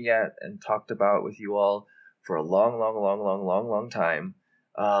been looking at and talked about with you all for a long time.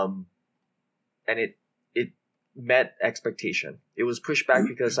 And it met expectation. It was pushed back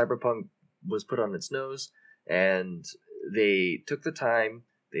because Cyberpunk was put on its nose, and they took the time,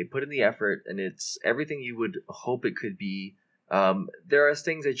 they put in the effort, and it's everything you would hope it could be. There are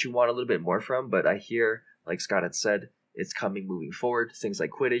things that you want a little bit more from, but I hear, like Scott had said, it's coming moving forward. Things like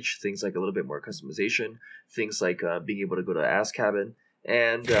Quidditch, things like a little bit more customization, things like being able to go to Azkaban,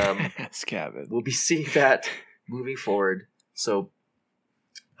 and Azkaban. We'll be seeing that moving forward. So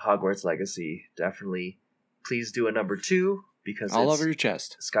Hogwarts Legacy, definitely. Please do a number 2 because all it's over your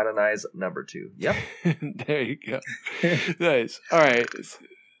chest. Scott and I's number 2. Yep. There you go. Nice. All right,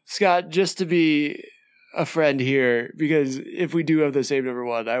 Scott. Just to be a friend here, because if we do have the same number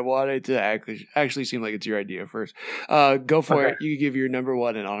 1, I want it to actually seem like it's your idea first. Go for it. You can give your number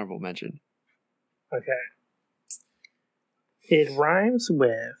 1 an honorable mention. Okay. It rhymes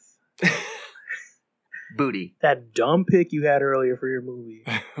with booty. That dumb pick you had earlier for your movie,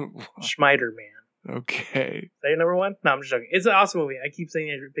 Schmider Man. Okay. Is that your number 1? No, I'm just joking. It's an awesome movie. I keep saying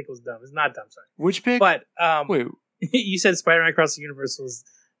your pick was dumb. It's not dumb, sorry. Which pick? But wait, you said Spider-Man Across the Universe was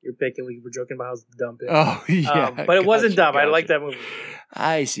your pick, and we were joking about how it's a dumb pick. Oh, yeah. But it wasn't dumb. I like that movie.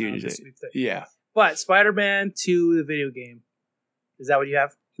 I see what you're saying. Yeah. But Spider-Man 2, the video game. Is that what you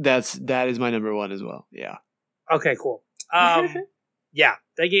have? That is my number 1 as well. Yeah. Okay, cool. Yeah,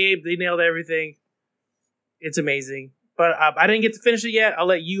 that game, they nailed everything. It's amazing. But I didn't get to finish it yet. I'll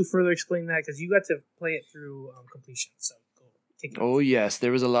let you further explain that because you got to play it through completion. So go. Oh, yes.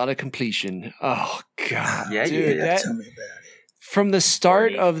 There was a lot of completion. Oh, God. Yeah, dude. Tell me about it. From the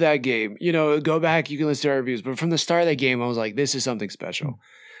start of that game, go back, you can listen to our reviews, but from the start of that game, I was like, this is something special.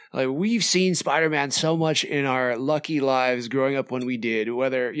 Like, we've seen Spider-Man so much in our lucky lives growing up when we did,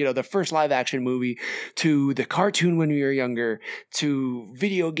 whether, the first live action movie to the cartoon when we were younger to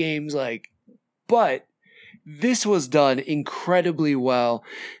video games, but this was done incredibly well.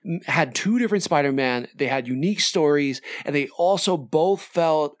 Had two different Spider-Man. They had unique stories, and they also both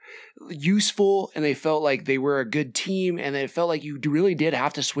felt useful, and they felt like they were a good team, and it felt like you really did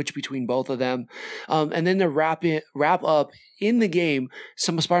have to switch between both of them. And then to wrap up in the game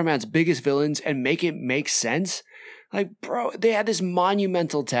some of Spider-Man's biggest villains and make it make sense. Like, bro, they had this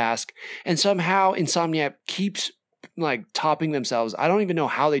monumental task, and somehow Insomniac keeps like topping themselves. I don't even know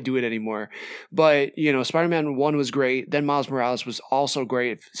how they do it anymore. But, you know, Spider-Man 1 was great. Then Miles Morales was also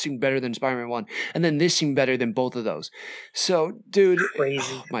great. It seemed better than Spider-Man 1. And then this seemed better than both of those. So, dude,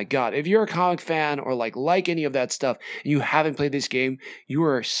 oh my God. If you're a comic fan or like any of that stuff and you haven't played this game, you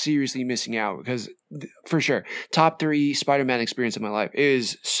are seriously missing out because for sure, top 3 Spider-Man experience of my life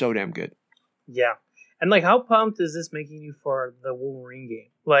is so damn good. Yeah. And like, how pumped is this making you for the Wolverine game?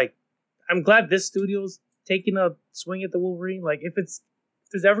 Like, I'm glad this studio's taking a swing at the Wolverine. Like, if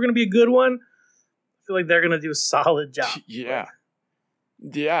there's ever going to be a good one, I feel like they're going to do a solid job. Yeah.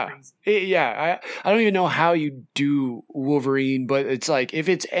 Like, Yeah. I don't even know how you do Wolverine, but it's like, if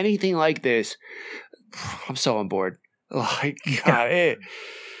it's anything like this, I'm so on board. Like, God,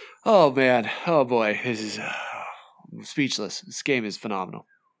 oh man. Oh boy. This is speechless. This game is phenomenal.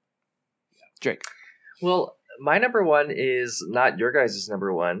 Drake. Well, my number 1 is not your guys'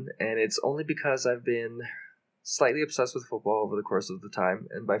 number 1, and it's only because I've been slightly obsessed with football over the course of the time.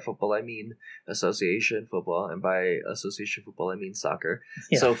 And by football, I mean association football, and by association football, I mean soccer.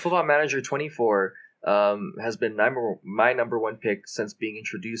 Yeah. So Football Manager 24 has been my number 1 pick since being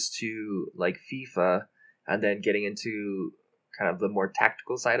introduced to like FIFA and then getting into kind of the more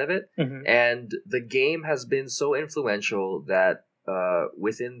tactical side of it. Mm-hmm. And the game has been so influential that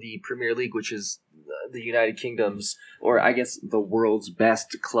within the Premier League, which is the United Kingdom's, or I guess the world's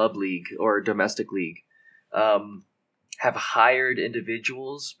best club league or domestic league, have hired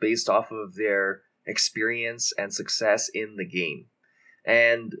individuals based off of their experience and success in the game.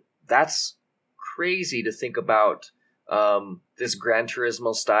 And that's crazy to think about, this Gran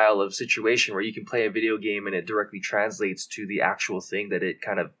Turismo style of situation where you can play a video game and it directly translates to the actual thing that it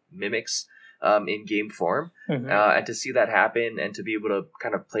kind of mimics in game form. Mm-hmm. And to see that happen and to be able to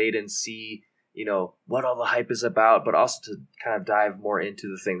kind of play it and see, you know, what all the hype is about, but also to kind of dive more into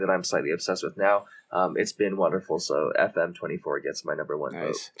the thing that I'm slightly obsessed with now. It's been wonderful. So FM24 gets my number 1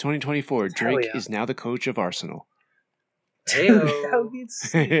 vote. 2024, Drake is now the coach of Arsenal. That would be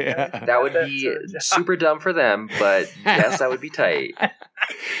insane. Yeah. That would be super dumb for them, but yes, that would be tight.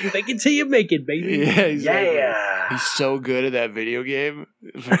 Fake it till you make it, baby. Yeah, exactly. Yeah. He's so good at that video game.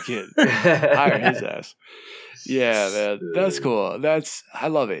 Fucking hire his ass. Yeah, man. That's cool. I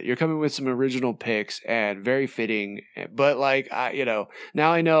love it. You're coming with some original picks and very fitting. But like,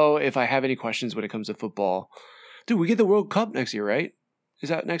 now I know if I have any questions when it comes to football. Dude, we get the World Cup next year, right? Is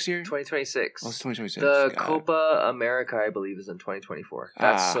that next year? 2026. Oh, it's 2026. The Copa America, I believe, is in 2024.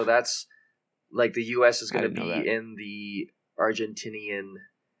 So that's like the U.S. is going to be in the Argentinian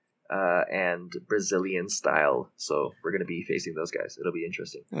and Brazilian style. So we're going to be facing those guys. It'll be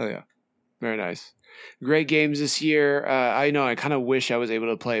interesting. Oh, yeah. Very nice. Great games this year. I know I kind of wish I was able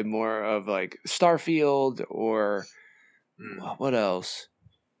to play more of like Starfield or what else?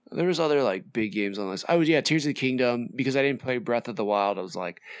 There was other like big games on this. Tears of the Kingdom, because I didn't play Breath of the Wild. I was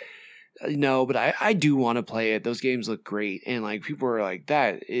like, no, but I do want to play it. Those games look great. And like people were like,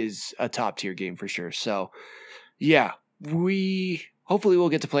 that is a top tier game for sure. So yeah, hopefully we'll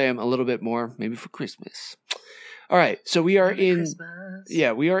get to play them a little bit more, maybe for Christmas. All right, so we are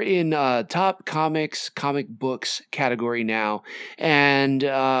in top comic books category now, and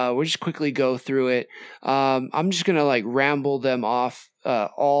we'll just quickly go through it. I'm just gonna like ramble them off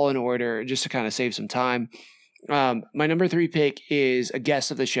all in order just to kind of save some time. My number 3 pick is a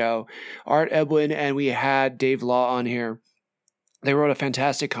guest of the show, Art Edwin, and we had Dave Law on here. They wrote a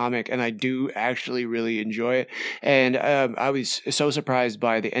fantastic comic, and I do actually really enjoy it. And I was so surprised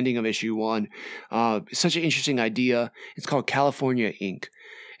by the ending of issue 1. It's such an interesting idea. It's called California Inc.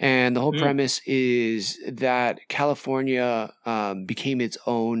 And the whole premise is that California became its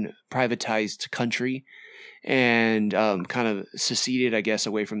own privatized country and kind of seceded, I guess,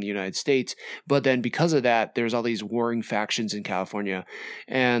 away from the United States. But then because of that, there's all these warring factions in California.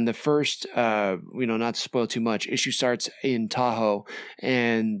 And the first, not to spoil too much, issue starts in Tahoe,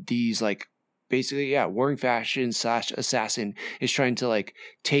 and these like basically, warring faction / assassin is trying to like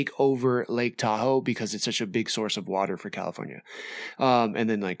take over Lake Tahoe because it's such a big source of water for California. And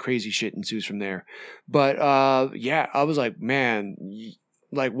then like crazy shit ensues from there. But I was like, man,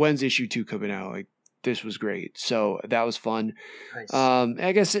 like when's issue 2 coming out? Like, this was great. So that was fun. Nice.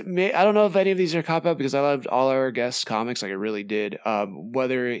 I guess I don't know if any of these are cop out because I loved all our guests' comics, like I really did.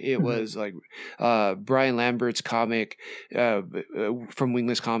 Whether it was like Brian Lambert's comic from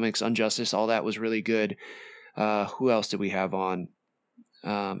Wingless Comics, Unjustice, all that was really good. Who else did we have on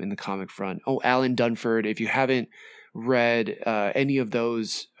in the comic front? Oh, Alan Dunford. If you haven't read any of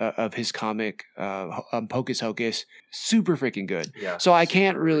those of his comic, Hocus Hocus, super freaking good. Yeah. So I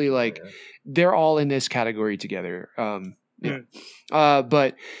can't really they're all in this category together. Yeah.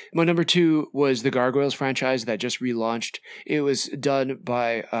 But my number 2 was the Gargoyles franchise that just relaunched. It was done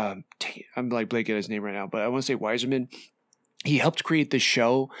by I'm like blanking his name right now, but I want to say Weiserman. He helped create the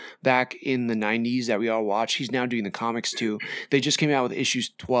show back in the 90s that we all watched. He's now doing the comics too. They just came out with issues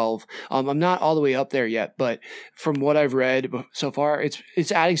 12. I'm not all the way up there yet, but from what I've read so far,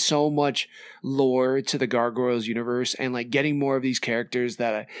 it's adding so much lore to the Gargoyles universe and like getting more of these characters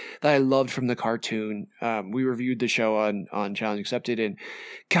that I loved from the cartoon. We reviewed the show on Challenge Accepted, and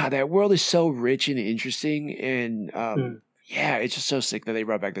God, that world is so rich and interesting, and yeah, it's just so sick that they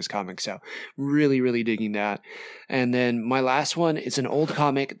brought back this comic. So really, really digging that. And then my last one, it's an old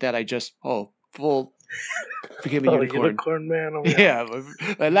comic that I just, became a unicorn. Unicorn Man. Oh, yeah,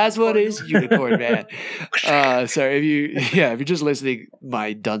 my last one is Unicorn Man. Sorry, if you're just listening,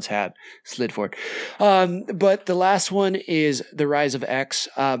 my dunce hat slid forward. But the last one is The Rise of X.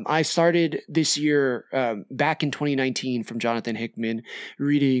 I started this year, back in 2019 from Jonathan Hickman,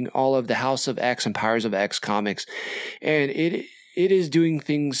 reading all of the House of X and Powers of X comics. And it is doing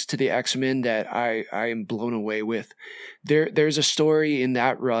things to the X-Men that I am blown away with. There's a story in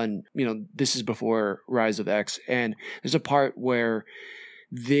that run, this is before Rise of X, and there's a part where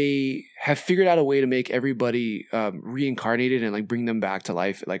they have figured out a way to make everybody reincarnated and like bring them back to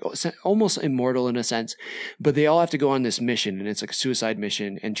life, like almost immortal in a sense, but they all have to go on this mission, and it's like a suicide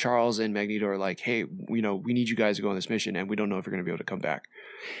mission, and Charles and Magneto are like, hey, we need you guys to go on this mission, and we don't know if you're going to be able to come back.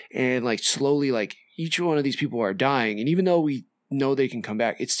 And like slowly, like each one of these people are dying, and even though we know they can come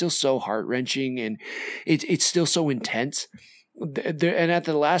back, it's still so heart-wrenching, and it's still so intense. And at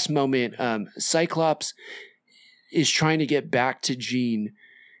the last moment, Cyclops is trying to get back to Jean,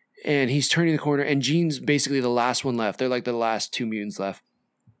 and he's turning the corner, and Jean's basically the last one left. They're like the last 2 mutants left.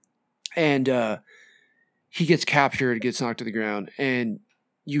 And he gets captured, gets knocked to the ground, and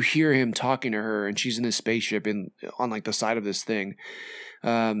you hear him talking to her, and she's in this spaceship on like the side of this thing.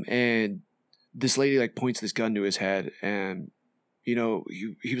 And this lady like points this gun to his head, and he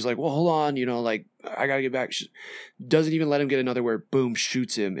was like, well, hold on, like I gotta get back. She doesn't even let him get another word. Boom,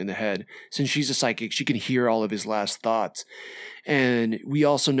 shoots him in the head. Since she's a psychic, she can hear all of his last thoughts. And we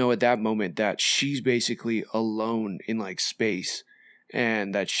also know at that moment that she's basically alone in like space,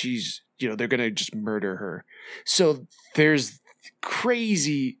 and that she's, they're gonna just murder her. So there's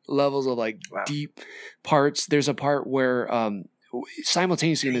crazy levels of like deep parts. There's a part where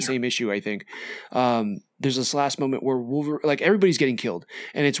simultaneously in the same issue, I think, there's this last moment where Wolverine, like everybody's getting killed,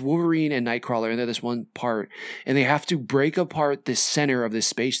 and it's Wolverine and Nightcrawler, and they're this one part, and they have to break apart the center of this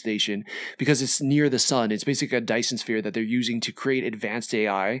space station because it's near the sun. It's basically a Dyson sphere that they're using to create advanced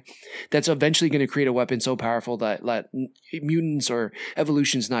AI that's eventually going to create a weapon so powerful that mutants or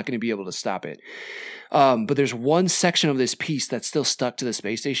evolution's not going to be able to stop it. But there's one section of this piece that's still stuck to the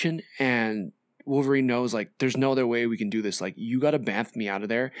space station, and Wolverine knows, like, there's no other way we can do this. Like, you got to bamf me out of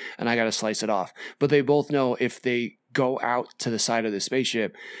there, and I got to slice it off. But they both know if they go out to the side of the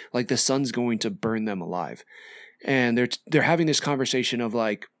spaceship, like, the sun's going to burn them alive. And they're having this conversation of,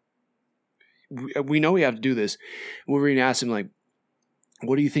 like, we know we have to do this. Wolverine asks him, like,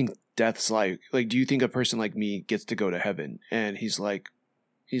 what do you think death's like? Like, do you think a person like me gets to go to heaven? And he's like,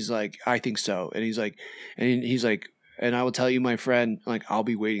 I think so. And he's like, and I will tell you, my friend, like, I'll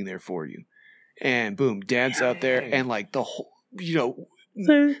be waiting there for you. And boom, Dan's out there, and like the whole,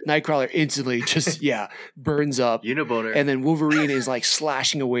 Nightcrawler instantly just, burns up. Uniboner. And then Wolverine is like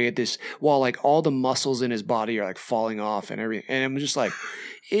slashing away at this while like all the muscles in his body are like falling off and everything. And I'm just like,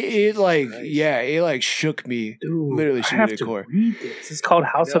 it shook me. Dude, literally shook me to the core. Read this. It's called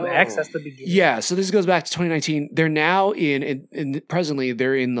House of X. That's the beginning. Yeah, so this goes back to 2019. They're now presently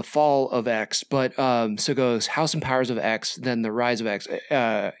they're in the fall of X, but so it goes House and Powers of X, then the Rise of X.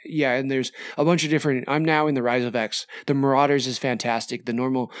 And there's a bunch of different. I'm now in the Rise of X. The Marauders is fantastic. The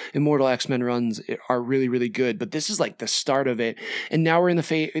normal Immortal X-Men runs are really, really good, but this is like the start of it. And now we're in the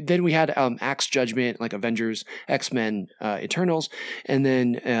phase. Then we had Axe Judgment, like Avengers, X-Men, Eternals, and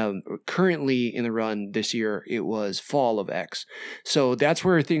then currently in the run this year it was Fall of X. So that's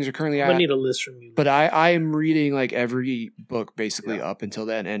where things are currently at. I need a list from you. But I am reading like every book basically up until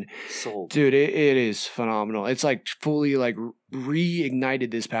then, and sold. Dude, it is phenomenal. It's like fully like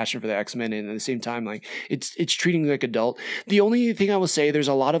reignited this passion for the X-Men, and at the same time, like it's treating me like adult. The only thing I will say, there's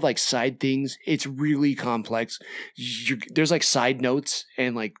a lot of like side things. It's really complex. There's like side notes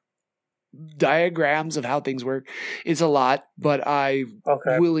and like diagrams of how things work. It's a lot, but I'm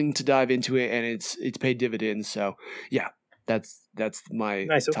willing to dive into it, and it's paid dividends. So yeah, that's my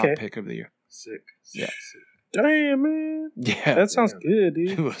top pick of the year. Sick. Yeah. Damn, man. Yeah. That sounds good,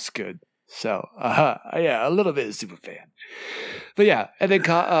 dude. It was good. So, yeah, a little bit of super fan. But yeah, and then,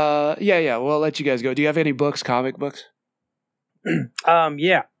 yeah, we'll let you guys go. Do you have any books, comic books?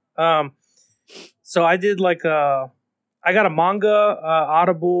 Yeah. So I did like I got a manga,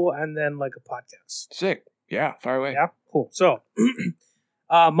 Audible, and then like a podcast. Sick. Yeah, fire away. Yeah, cool. So,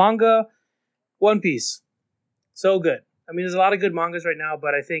 manga, One Piece. So good. I mean, there's a lot of good mangas right now,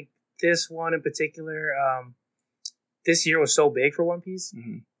 but I think this one in particular, this year was so big for One Piece.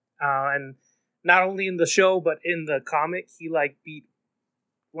 Mm-hmm. And not only in the show, but in the comic, he like beat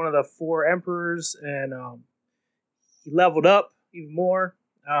one of the 4 emperors, and he leveled up even more.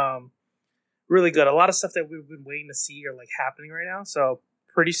 Really good. A lot of stuff that we've been waiting to see are like happening right now. So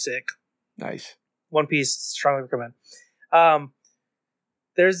pretty sick. Nice. One Piece, strongly recommend.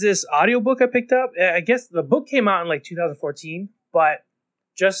 There's this audiobook I picked up. I guess the book came out in like 2014, but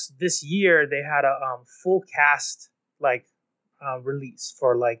just this year they had a full cast like release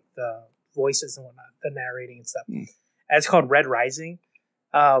for like the voices and whatnot, the narrating and stuff. And it's called Red Rising.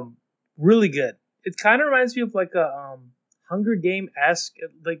 Really good. It kind of reminds me of like a Hunger Game-esque,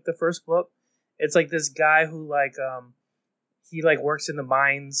 like the first book. It's like this guy who like he like works in the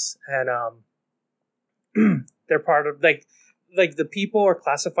mines, and they're part of like the people are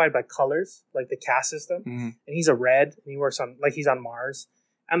classified by colors, like the caste system. Mm-hmm. And he's a red, and he works on like he's on Mars,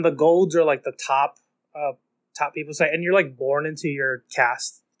 and the golds are like the top people say, and you're like born into your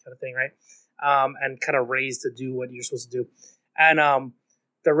caste kind of thing, right? And kind of raised to do what you're supposed to do. And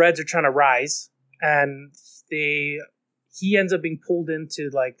the Reds are trying to rise, and he ends up being pulled into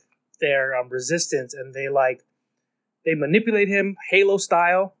like their resistance, and they manipulate him Halo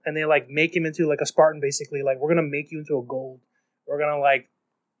style, and they like make him into like a Spartan, basically. Like, we're gonna make you into a gold. We're gonna like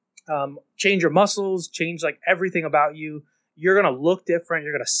change your muscles, change like everything about you. You're gonna look different.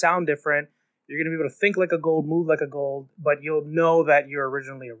 You're gonna sound different. You're gonna be able to think like a gold, move like a gold, but you'll know that you're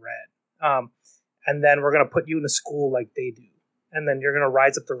originally a red. And then we're gonna put you in a school like they do, and then you're gonna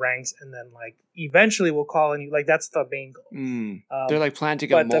rise up the ranks, and then like eventually we'll call on you. Like, that's the main goal. They're like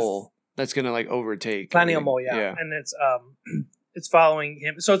planting a mole that's gonna like overtake. Planting a mole, yeah. And it's following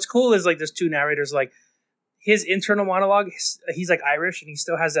him. So it's cool. Is like there's 2 narrators. Like, his internal monologue, he's like Irish, and he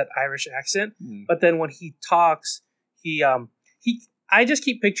still has that Irish accent. But then when he talks, I just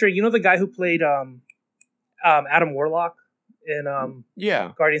keep picturing, you know, the guy who played Adam Warlock in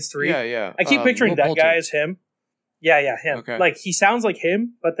Guardians 3? Yeah. I keep picturing that guy as him. Yeah, him. Okay. Like, he sounds like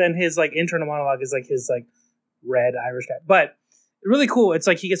him, but then his like internal monologue is like his like red Irish guy. But really cool. It's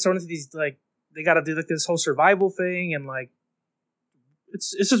like he gets thrown into these, like, they got to do like this whole survival thing, and like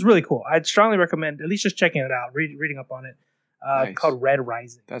it's just really cool. I'd strongly recommend at least just checking it out, reading up on it. Nice. Called Red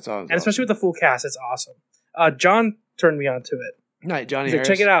Rising. That's awesome. And especially with the full cast, it's awesome. John turned me on to it. Nice, Johnny He's Harris.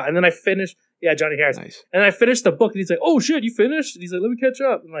 Like, check it out. And then I finished. Yeah, Johnny Harris. Nice. And I finished the book, and he's like, "Oh shit, you finished?" And he's like, "Let me catch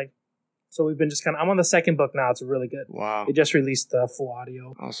up." And like, so we've been just kind of. I'm on the second book now. It's really good. Wow. They just released the full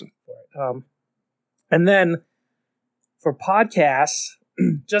audio. Awesome. For it. And then for podcasts,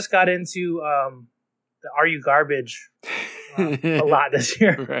 just got into the Are You Garbage a lot this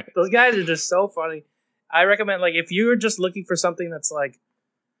year. Right. Those guys are just so funny. I recommend, like, if you're just looking for something that's like,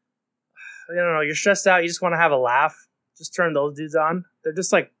 I don't know, you're stressed out, you just want to have a laugh, just turn those dudes on. They're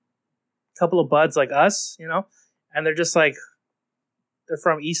just like a couple of buds like us, you know, and they're just like, they're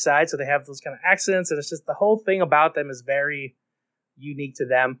from East Side, so they have those kind of accents, and it's just the whole thing about them is very unique to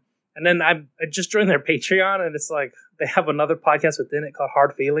them. And then I just joined their Patreon, and it's like they have another podcast within it called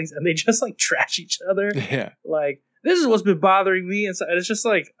Hard Feelings, and they just like trash each other. Yeah. Like, this is what's been bothering me. And it's just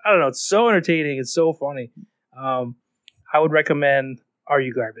like, I don't know, it's so entertaining. It's so funny. I would recommend Are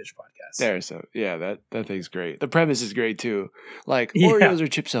You Garbage podcast. There, so yeah, that thing's great. The premise is great too. Like, Oreos or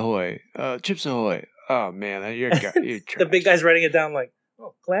Chips Ahoy? Chips Ahoy. Oh man, you're trash. The big guy's writing it down like,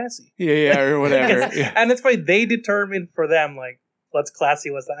 oh, classy. Yeah, or whatever. Yeah. And it's funny, they determine for them like what's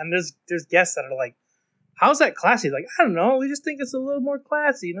classy, what's that. And there's guests that are like, how's that classy? Like, I don't know. We just think it's a little more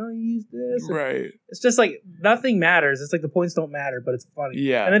classy. You know, you use this. Right. It's just like nothing matters. It's like the points don't matter, but it's funny.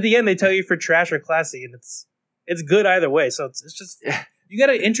 Yeah. And at the end, they tell you if you're trash or classy, and it's good either way. So it's just you get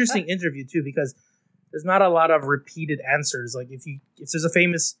an interesting interview too, because there's not a lot of repeated answers. Like if there's a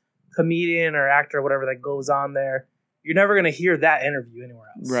famous comedian or actor or whatever that goes on there, you're never gonna hear that interview anywhere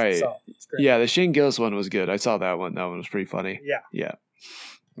else. Right. So it's great. Yeah, the Shane Gillis one was good. I saw that one. That one was pretty funny. Yeah. Yeah.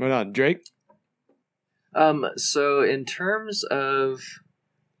 Right on, Drake. So in terms of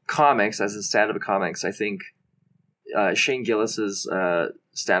comics, as a stand-up comics, I think Shane Gillis's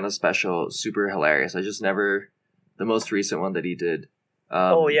stand-up special super hilarious. I just never the most recent one that he did.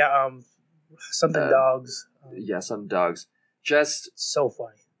 Something dogs. Yeah, some dogs. Just so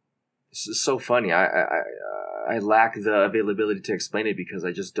funny. So funny. I lack the availability to explain it because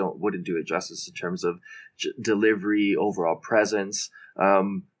I just wouldn't do it justice in terms of delivery, overall presence.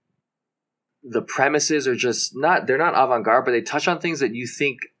 The premises are just they're not avant-garde, but they touch on things that you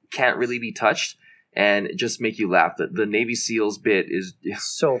think can't really be touched and just make you laugh. The Navy SEALs bit is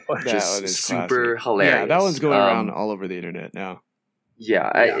so funny. Just super classic. hilarious. Yeah, that one's going around all over the internet now.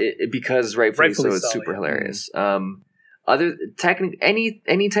 Yeah. Because rightfully so, it's super hilarious.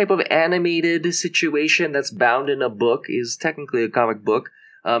 Any type of animated situation that's bound in a book is technically a comic book.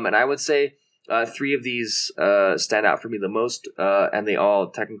 And I would say 3 of these stand out for me the most, and they all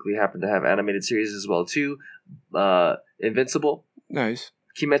technically happen to have animated series as well too. Invincible, nice.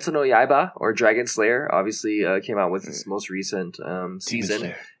 Kimetsu no Yaiba or Dragon Slayer obviously came out with its most recent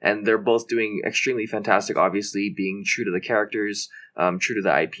season, and they're both doing extremely fantastic. Obviously, being true to the characters, true to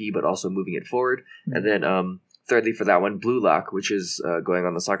the IP, but also moving it forward. Mm-hmm. And then thirdly, for that one, Blue Lock, which is going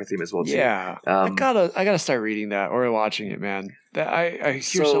on the soccer theme as well too. Yeah, I gotta start reading that or watching it, man. I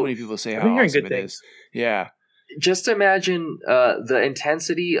hear so many people say how awesome it is. Yeah, just imagine the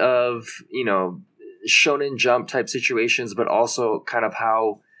intensity of Shonen Jump type situations, but also kind of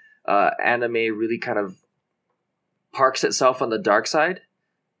how anime really kind of parks itself on the dark side,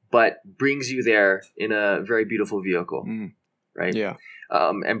 but brings you there in a very beautiful vehicle, right? Yeah.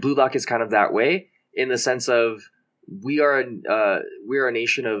 And Blue Lock is kind of that way in the sense of we are a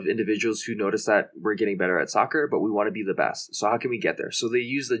nation of individuals who notice that we're getting better at soccer, but we want to be the best. So how can we get there? So they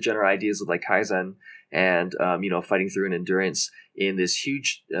use the general ideas of like Kaizen and fighting through an endurance in this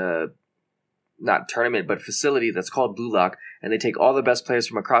huge not tournament, but facility that's called Blue Lock, and they take all the best players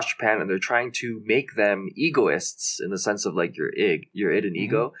from across Japan, and they're trying to make them egoists in the sense of like your id and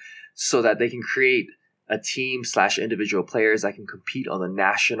ego, so that they can create a team / individual players that can compete on the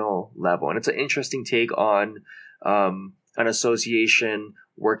national level. And it's an interesting take on an association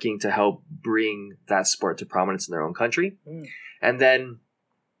working to help bring that sport to prominence in their own country. And then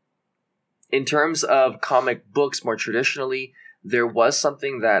in terms of comic books, more traditionally, there was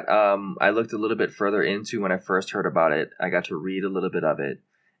something that I looked a little bit further into when I first heard about it. I got to read a little bit of it,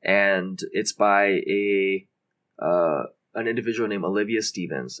 and it's by an individual named Olivia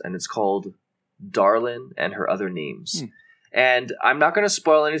Stevens, and it's called Darlin and Her Other Names. And I'm not going to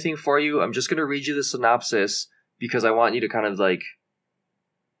spoil anything for you. I'm just going to read you the synopsis because I want you to kind of like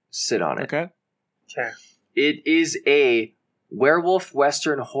sit on it. Okay. Sure. It is a werewolf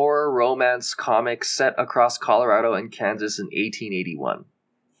western horror romance comic set across Colorado and Kansas in 1881.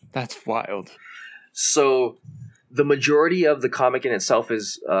 That's wild. So the majority of the comic in itself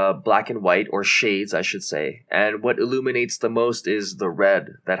is black and white, or shades, I should say. And what illuminates the most is the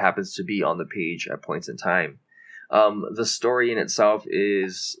red that happens to be on the page at points in time. The story in itself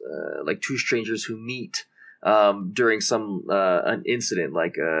is like 2 strangers who meet during an incident,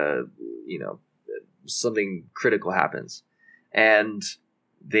 like something critical happens. And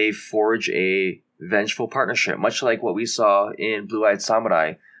they forge a vengeful partnership, much like what we saw in Blue-Eyed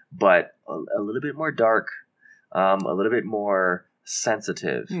Samurai, but a little bit more dark, a little bit more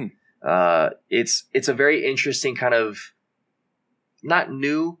sensitive. It's a very interesting kind of, not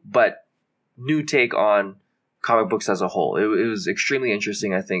new, but new take on comic books as a whole. It was extremely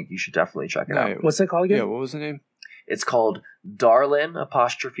interesting. I think you should definitely check it out. What's it called again? Yeah, what was the name? It's called Darlin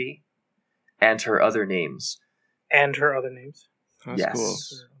and Her Other Names. And Her Other Names. That's yes. Cool.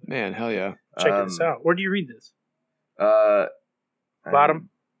 Man, hell yeah. Check this out. Where do you read this? Bottom.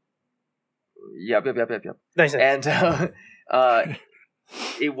 Yep. Nice. And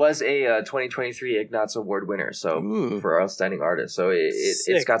it was a 2023 Ignatz Award winner, so for outstanding artist. So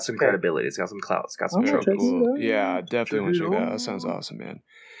it's got some credibility. It's got some clout. It's got some trophies. Cool. Yeah, definitely want to check that out. That sounds awesome, man.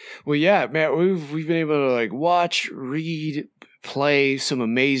 Well, yeah, man, we've been able to like watch, read, play some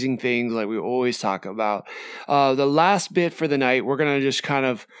amazing things like we always talk about. The last bit for the night, we're going to just kind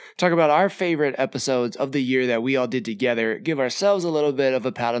of talk about our favorite episodes of the year that we all did together, give ourselves a little bit of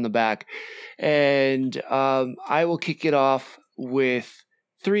a pat on the back. And I will kick it off with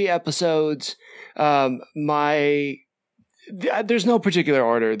 3 episodes. There's no particular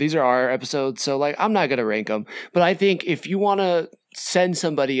order. These are our episodes, so like I'm not gonna rank them. But I think if you want to send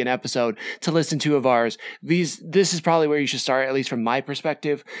somebody an episode to listen to of ours, this is probably where you should start, at least from my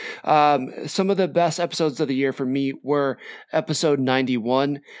perspective. Some of the best episodes of the year for me were episode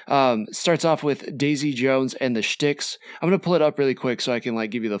 91. Starts off with Daisy Jones and the Schticks. I'm going to pull it up really quick so I can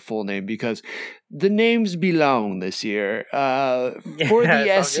give you the full name, because the names belong this year. For the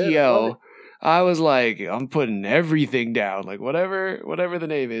SEO, I was like, I'm putting everything down, whatever the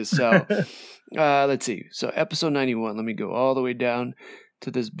name is. So let's see. So episode 91. Let me go all the way down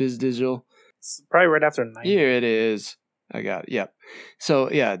to this Biz Digital. It's probably right after 90. Here it is. I got it. Yep.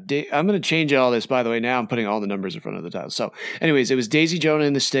 So yeah, I'm going to change all this, by the way. Now I'm putting all the numbers in front of the title. So anyways, it was Daisy Jones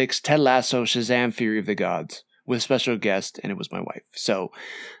and the Sticks, Ted Lasso, Shazam, Fury of the Gods, with special guest, and it was my wife. So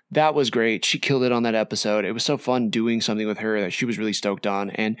that was great. She killed it on that episode. It was so fun doing something with her that she was really stoked on.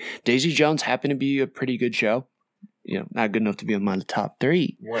 And Daisy Jones happened to be a pretty good show. Not good enough to be on my top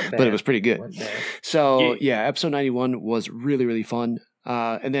 3, but it was pretty good. So yeah, episode 91 was really, really fun.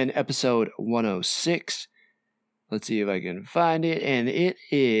 And then episode 106, let's see if I can find it. And it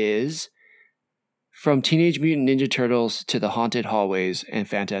is From Teenage Mutant Ninja Turtles to the Haunted Hallways and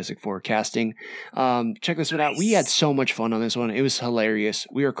Fantastic Four casting. Check this one out. We had so much fun on this one. It was hilarious.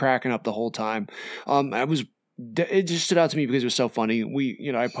 We were cracking up the whole time. It just stood out to me because it was so funny.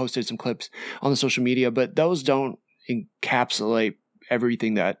 I posted some clips on the social media, but those don't encapsulate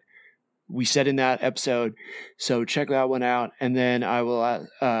everything that we said in that episode. So check that one out. And then I will,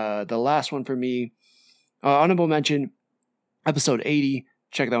 the last one for me, honorable mention, episode 80.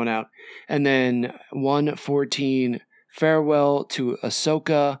 Check that one out. And then 114, Farewell to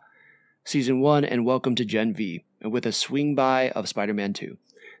Ahsoka, Season 1, and Welcome to Gen V, with a swing by of Spider-Man 2.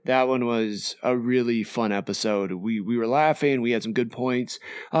 That one was a really fun episode. We were laughing. We had some good points.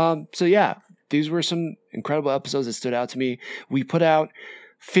 So yeah, these were some incredible episodes that stood out to me. We put out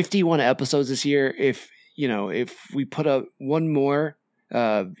 51 episodes this year. If we put up one more,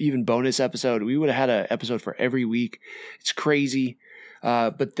 even bonus episode, we would have had an episode for every week. It's crazy.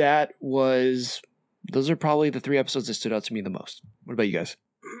 But those are probably the 3 episodes that stood out to me the most. What about you guys?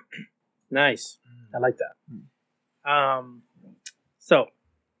 Nice. I like that. So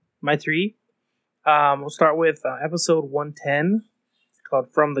my 3, we'll start with episode 110, called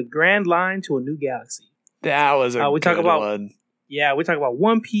From the Grand Line to a New Galaxy. That was a good one. Yeah, we talk about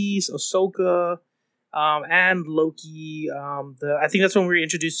One Piece, Ahsoka, and Loki. I think that's when we were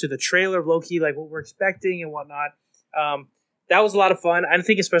introduced to the trailer of Loki, what we're expecting and whatnot. That was a lot of fun. I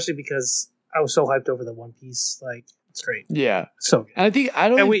think especially because I was so hyped over the One Piece. It's great. Yeah. So good. And I think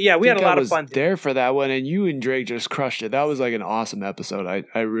we had a lot of fun there for that one, and you and Drake just crushed it. That was an awesome episode.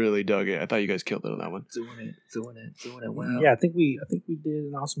 I really dug it. I thought you guys killed it on that one. Doing it. Wow. Yeah, I think we did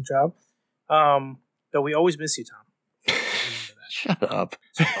an awesome job. Though we always miss you, Tom. Shut up.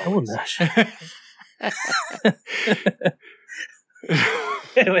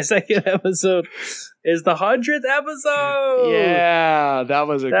 Anyway, second episode is the 100th episode. Yeah, that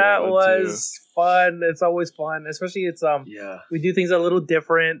was that was fun. It's always fun, especially we do things a little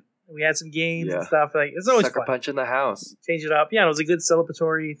different. We had some games and stuff. It's always Sucker fun. Punch in the house. Change it up. Yeah, it was a good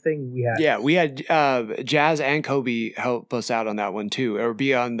celebratory thing we had. Yeah, we had Jazz and Kobe help us out on that one too, or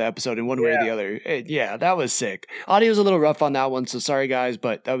be on the episode in one way or the other. That was sick. Audio was a little rough on that one, so sorry guys,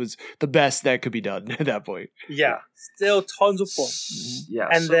 but that was the best that could be done at that point. Yeah, still tons of fun. Yeah,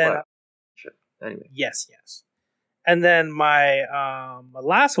 and so then anyway, yes, and then my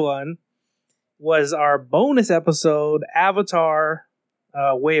last one was our bonus episode, Avatar.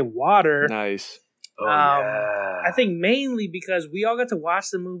 Way of Water. Nice. I think mainly because we all got to watch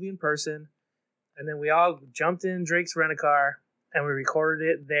the movie in person, and then we all jumped in Drake's rent-a-car and we recorded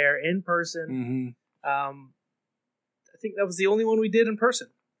it there in person. Mm-hmm. I think that was the only one we did in person.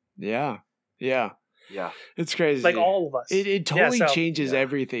 Yeah. Yeah. It's crazy. All of us. It totally changes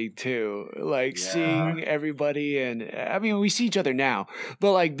everything too. Seeing everybody, and I mean, we see each other now,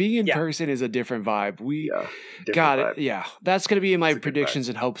 but being in person is a different vibe. That's going to be in my predictions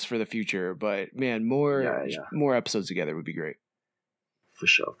and hopes for the future, but man, more episodes together would be great. For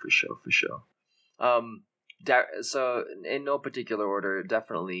sure. So in no particular order,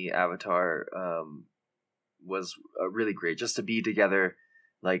 definitely Avatar was really great just to be together.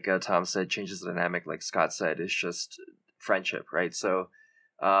 Like Tom said, changes the dynamic. Like Scott said, it's just friendship, right? So,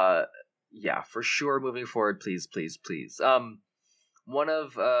 for sure. Moving forward, please. One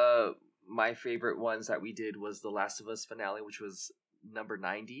of my favorite ones that we did was the Last of Us finale, which was number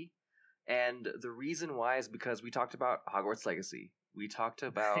 90. And the reason why is because we talked about Hogwarts Legacy. We talked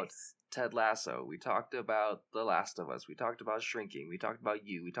about Ted Lasso. We talked about The Last of Us. We talked about Shrinking. We talked about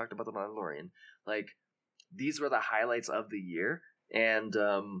You. We talked about The Mandalorian. These were the highlights of the year. And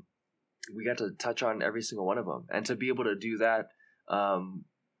we got to touch on every single one of them. And to be able to do that Yeah,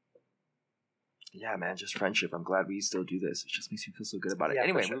 man, just friendship. I'm glad we still do this. It just makes me feel so good about it. Yeah,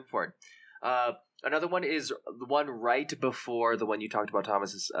 Anyway, for sure. moving forward. Another one is the one right before the one you talked about,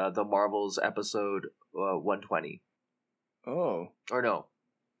 Thomas, is the Marvels episode 120. Oh. Or no.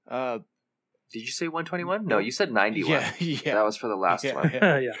 Did you say 121? No, Nope. you said 91. Yeah. That was for the last Yeah,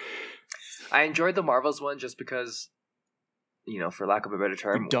 one. Yeah. I enjoyed the Marvels one just because, for lack of a better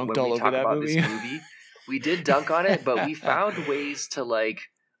term, We dunked when all we over talk that about movie. this movie, we did dunk on it, but we found ways to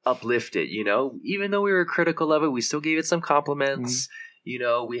uplift it, Even though we were critical of it, we still gave it some compliments.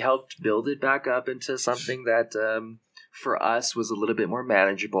 We helped build it back up into something that for us was a little bit more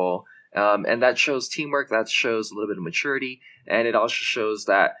manageable. And that shows teamwork, that shows a little bit of maturity, and it also shows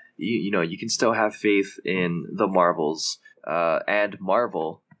that you can still have faith in the Marvels and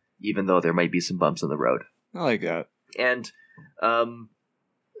Marvel, even though there might be some bumps in the road. I like that. And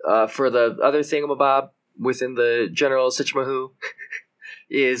for the other thingamabob within the general Sichmahu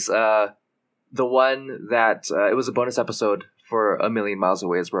is the one that it was a bonus episode for A Million Miles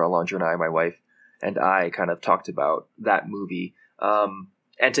Away, is where Alondra and I, my wife, and I kind of talked about that movie.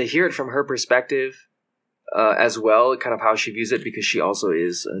 And to hear it from her perspective as well, kind of how she views it, because she also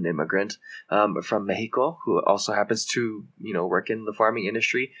is an immigrant from Mexico who also happens to, work in the farming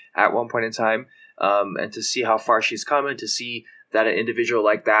industry at one point in time. And to see how far she's come, and to see that an individual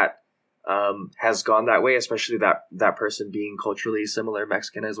like that has gone that way, especially that person being culturally similar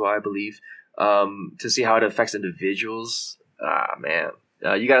Mexican as well, I believe. To see how it affects individuals, man,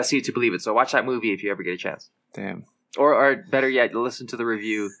 you got to see it to believe it. So watch that movie if you ever get a chance. Damn. Or better yet, listen to the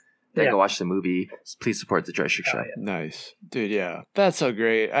review, then go watch the movie. Please support the Joystick Show. Yeah. Nice. Dude, yeah. That's so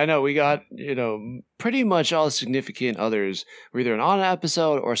great. I know we got, pretty much all the significant others were either on an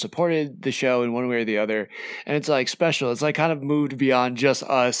episode or supported the show in one way or the other. And it's special. It's kind of moved beyond just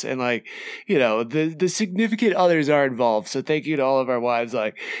us, and the significant others are involved. So thank you to all of our wives.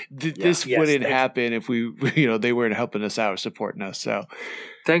 This wouldn't happen if we, they weren't helping us out, supporting us. So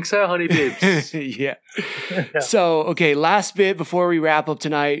thanks, honey babes. Yeah. So, okay, last bit before we wrap up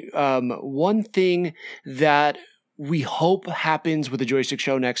tonight. One thing that we hope happens with the Joystick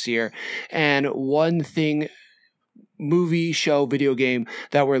Show next year, and one thing, movie, show, video game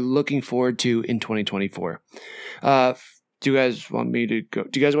that we're looking forward to in 2024. Do you guys want me to go?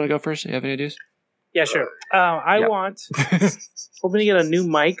 Do you guys want to go first? Do you have any ideas? Yeah, sure. I want, hoping to get a new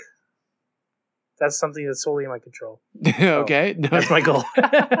mic. That's something that's solely in my control. Okay. So, that's my goal.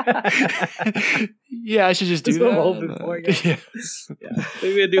 Yeah, I should just do that. What I'm hoping for, yeah.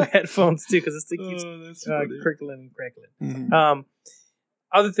 Maybe I do headphones too, because this thing keeps crickling and crackling. Mm-hmm.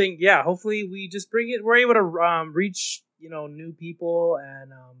 Other thing, hopefully we just bring it. We're able to reach new people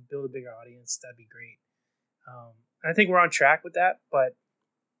and build a bigger audience. That'd be great. I think we're on track with that. But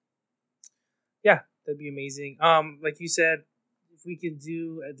yeah, that'd be amazing. Like you said, if we can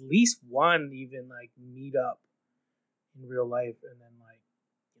do at least one even meet up in real life, and then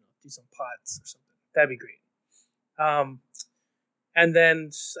do some pods or something, that'd be great. And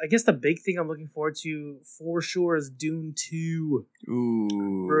then I guess the big thing I'm looking forward to for sure is Dune 2.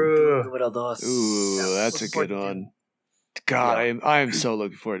 Ooh, that's a good one. God, I am so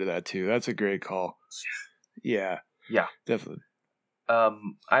looking forward to that too. That's a great call. Yeah, definitely.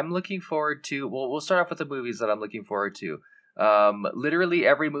 I'm looking forward to. Well, we'll start off with the movies that I'm looking forward to. Literally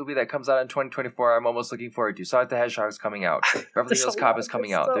every movie that comes out in 2024, I'm almost looking forward to. Sonic the Hedgehog's coming out. Beverly Hills Cop is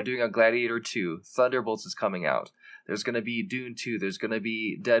coming out. They're doing a Gladiator 2. Thunderbolts is coming out. There's going to be Dune 2. There's going to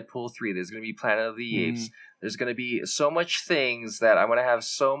be Deadpool 3. There's going to be Planet of the Apes. There's going to be so much things that I'm going to have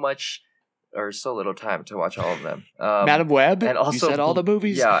so little time to watch all of them. Madam Web? And also, you said all the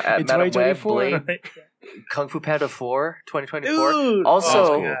movies in Madam 2024? Web, Blade, Kung Fu Panda 4, 2024. Dude,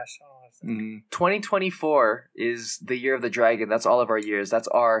 also, 2024 is the year of the dragon. That's all of our years. That's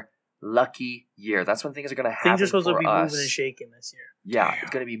our lucky year. That's when things are going to happen. Things are supposed for to be us. moving and shaking this year. Yeah, it's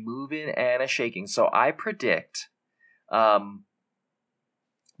going to be moving and a shaking. So I predict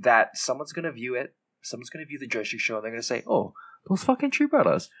that someone's going to view it. Someone's going to view the Joystick Show, and they're going to say, "Oh, those fucking Tree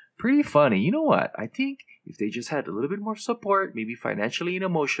Brothers, pretty funny. You know what? I think if they just had a little bit more support, maybe financially and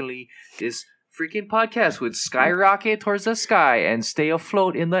emotionally, this freaking podcast would skyrocket towards the sky and stay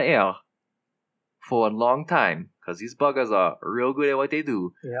afloat in the air for a long time, because these buggers are real good at what they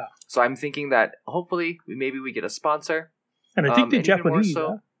do." Yeah. So I'm thinking that hopefully maybe we get a sponsor. And I think they're Japanese.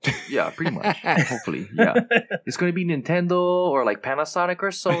 Yeah, pretty much. Hopefully, yeah. It's going to be Nintendo or Panasonic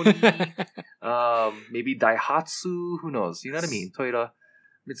or Sony. Maybe Daihatsu. Who knows? You know what I mean? Toyota,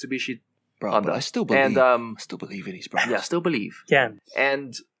 Mitsubishi. Bro, Honda. but I still believe. And, still believe in these brothers. Yeah, still believe. Can.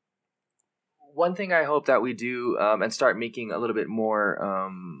 And one thing I hope that we do and start making a little bit more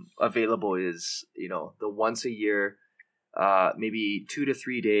available is, the once a year maybe 2 to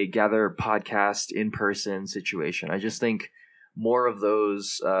 3 day gather podcast in person situation. I just think more of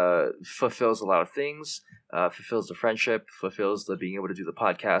those fulfills a lot of things, fulfills the friendship, fulfills the being able to do the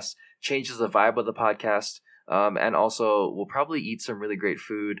podcast, changes the vibe of the podcast, and also we'll probably eat some really great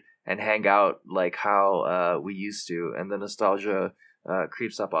food and hang out like how we used to, and the nostalgia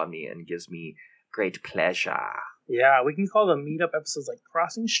creeps up on me and gives me great pleasure. Yeah, we can call the meetup episodes like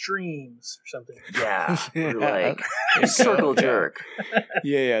Crossing Streams or something. Yeah, or like Circle Jerk.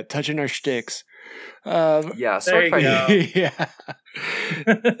 Yeah, touching our Schticks. Yeah, sword fighting. Yeah.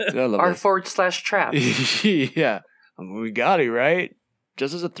 R//trap. Yeah. We got it, right?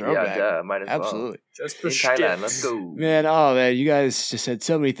 Just as a throwback. Yeah, might as Absolutely. well. Just for In Thailand, Schticks. let's go. Man, you guys just said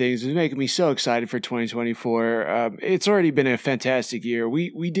so many things. It's making me so excited for 2024. It's already been a fantastic year.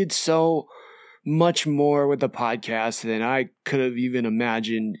 We did so much more with the podcast than I could have even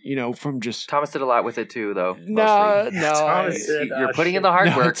imagined, from just... Thomas did a lot with it too, though. No. Thomas did, You're putting in the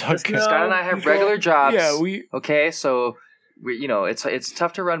hard work. it's okay. Scott and I have regular jobs. Yeah, Okay, so it's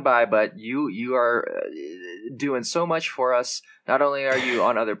tough to run by, but you are doing so much for us. Not only are you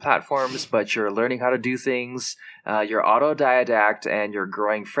on other platforms, but you're learning how to do things. You're autodidact, and you're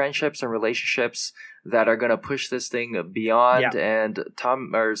growing friendships and relationships that are going to push this thing beyond. Yeah. And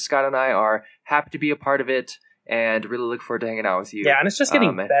Scott and I are happy to be a part of it, and really look forward to hanging out with you. Yeah, and it's just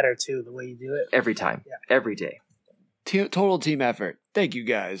getting better too, the way you do it. Every time, every day. Total team effort. Thank you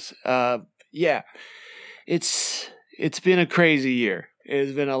guys. Yeah, it's been a crazy year.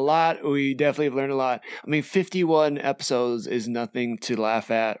 It's been a lot. We definitely have learned a lot. 51 episodes is nothing to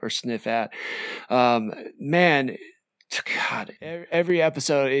laugh at or sniff at. Man, God, every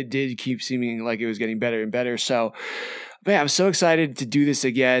episode, it did keep seeming like it was getting better and better. So, man, I'm so excited to do this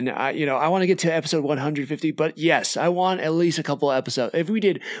again. I want to get to episode 150, but yes, I want at least a couple episodes. If we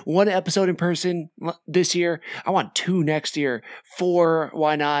did 1 episode in person this year, I want 2 next year, 4,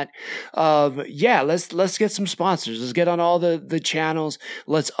 why not? Let's get some sponsors. Let's get on all the channels.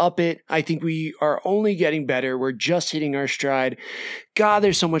 Let's up it. I think we are only getting better. We're just hitting our stride. God,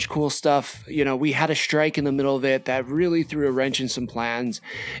 there's so much cool stuff. We had a strike in the middle of it that really threw a wrench in some plans,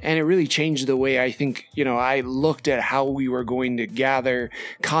 and it really changed the way I think, I looked at how we were going to gather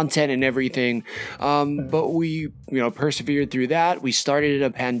content and everything. But we, persevered through that. We started in a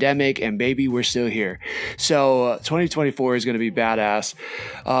pandemic, and baby, we're still here. So 2024 is going to be badass.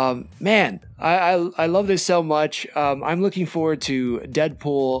 Man, I love this so much. I'm looking forward to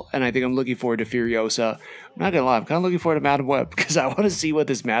Deadpool, and I think I'm looking forward to Furiosa. I'm not gonna lie, I'm kind of looking forward to Madam Web because I want to see what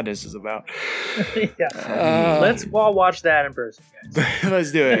this madness is about. Yeah, let's all watch that in person, guys.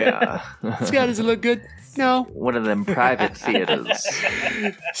 Let's do it. Yeah. Scott, does it look good? No. One of them private theaters.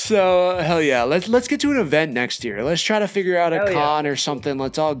 So hell yeah, let's get to an event next year. Let's try to figure out a con or something.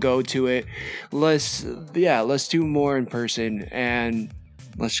 Let's all go to it. Let's do more in person, and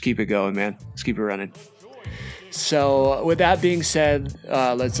let's keep it going, man. Let's keep it running. So with that being said,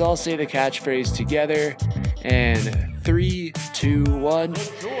 let's all say the catchphrase together. And 3, 2, 1.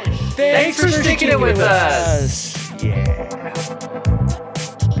 Thanks for sticking it with us. Yeah.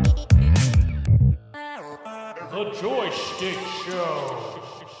 The Joystick Show.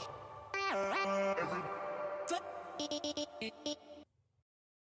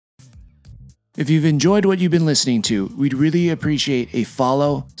 If you've enjoyed what you've been listening to, we'd really appreciate a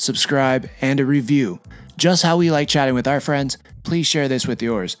follow, subscribe, and a review. Just how we like chatting with our friends, please share this with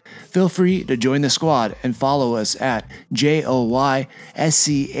yours. Feel free to join the squad and follow us at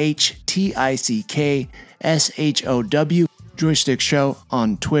JoySticksShow Joystick Show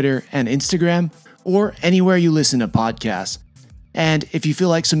on Twitter and Instagram, or anywhere you listen to podcasts. And if you feel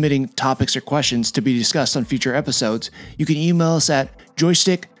like submitting topics or questions to be discussed on future episodes, you can email us at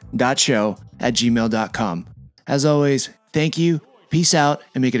joystick.show@gmail.com. As always, thank you, peace out,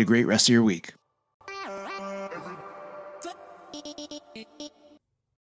 and make it a great rest of your week.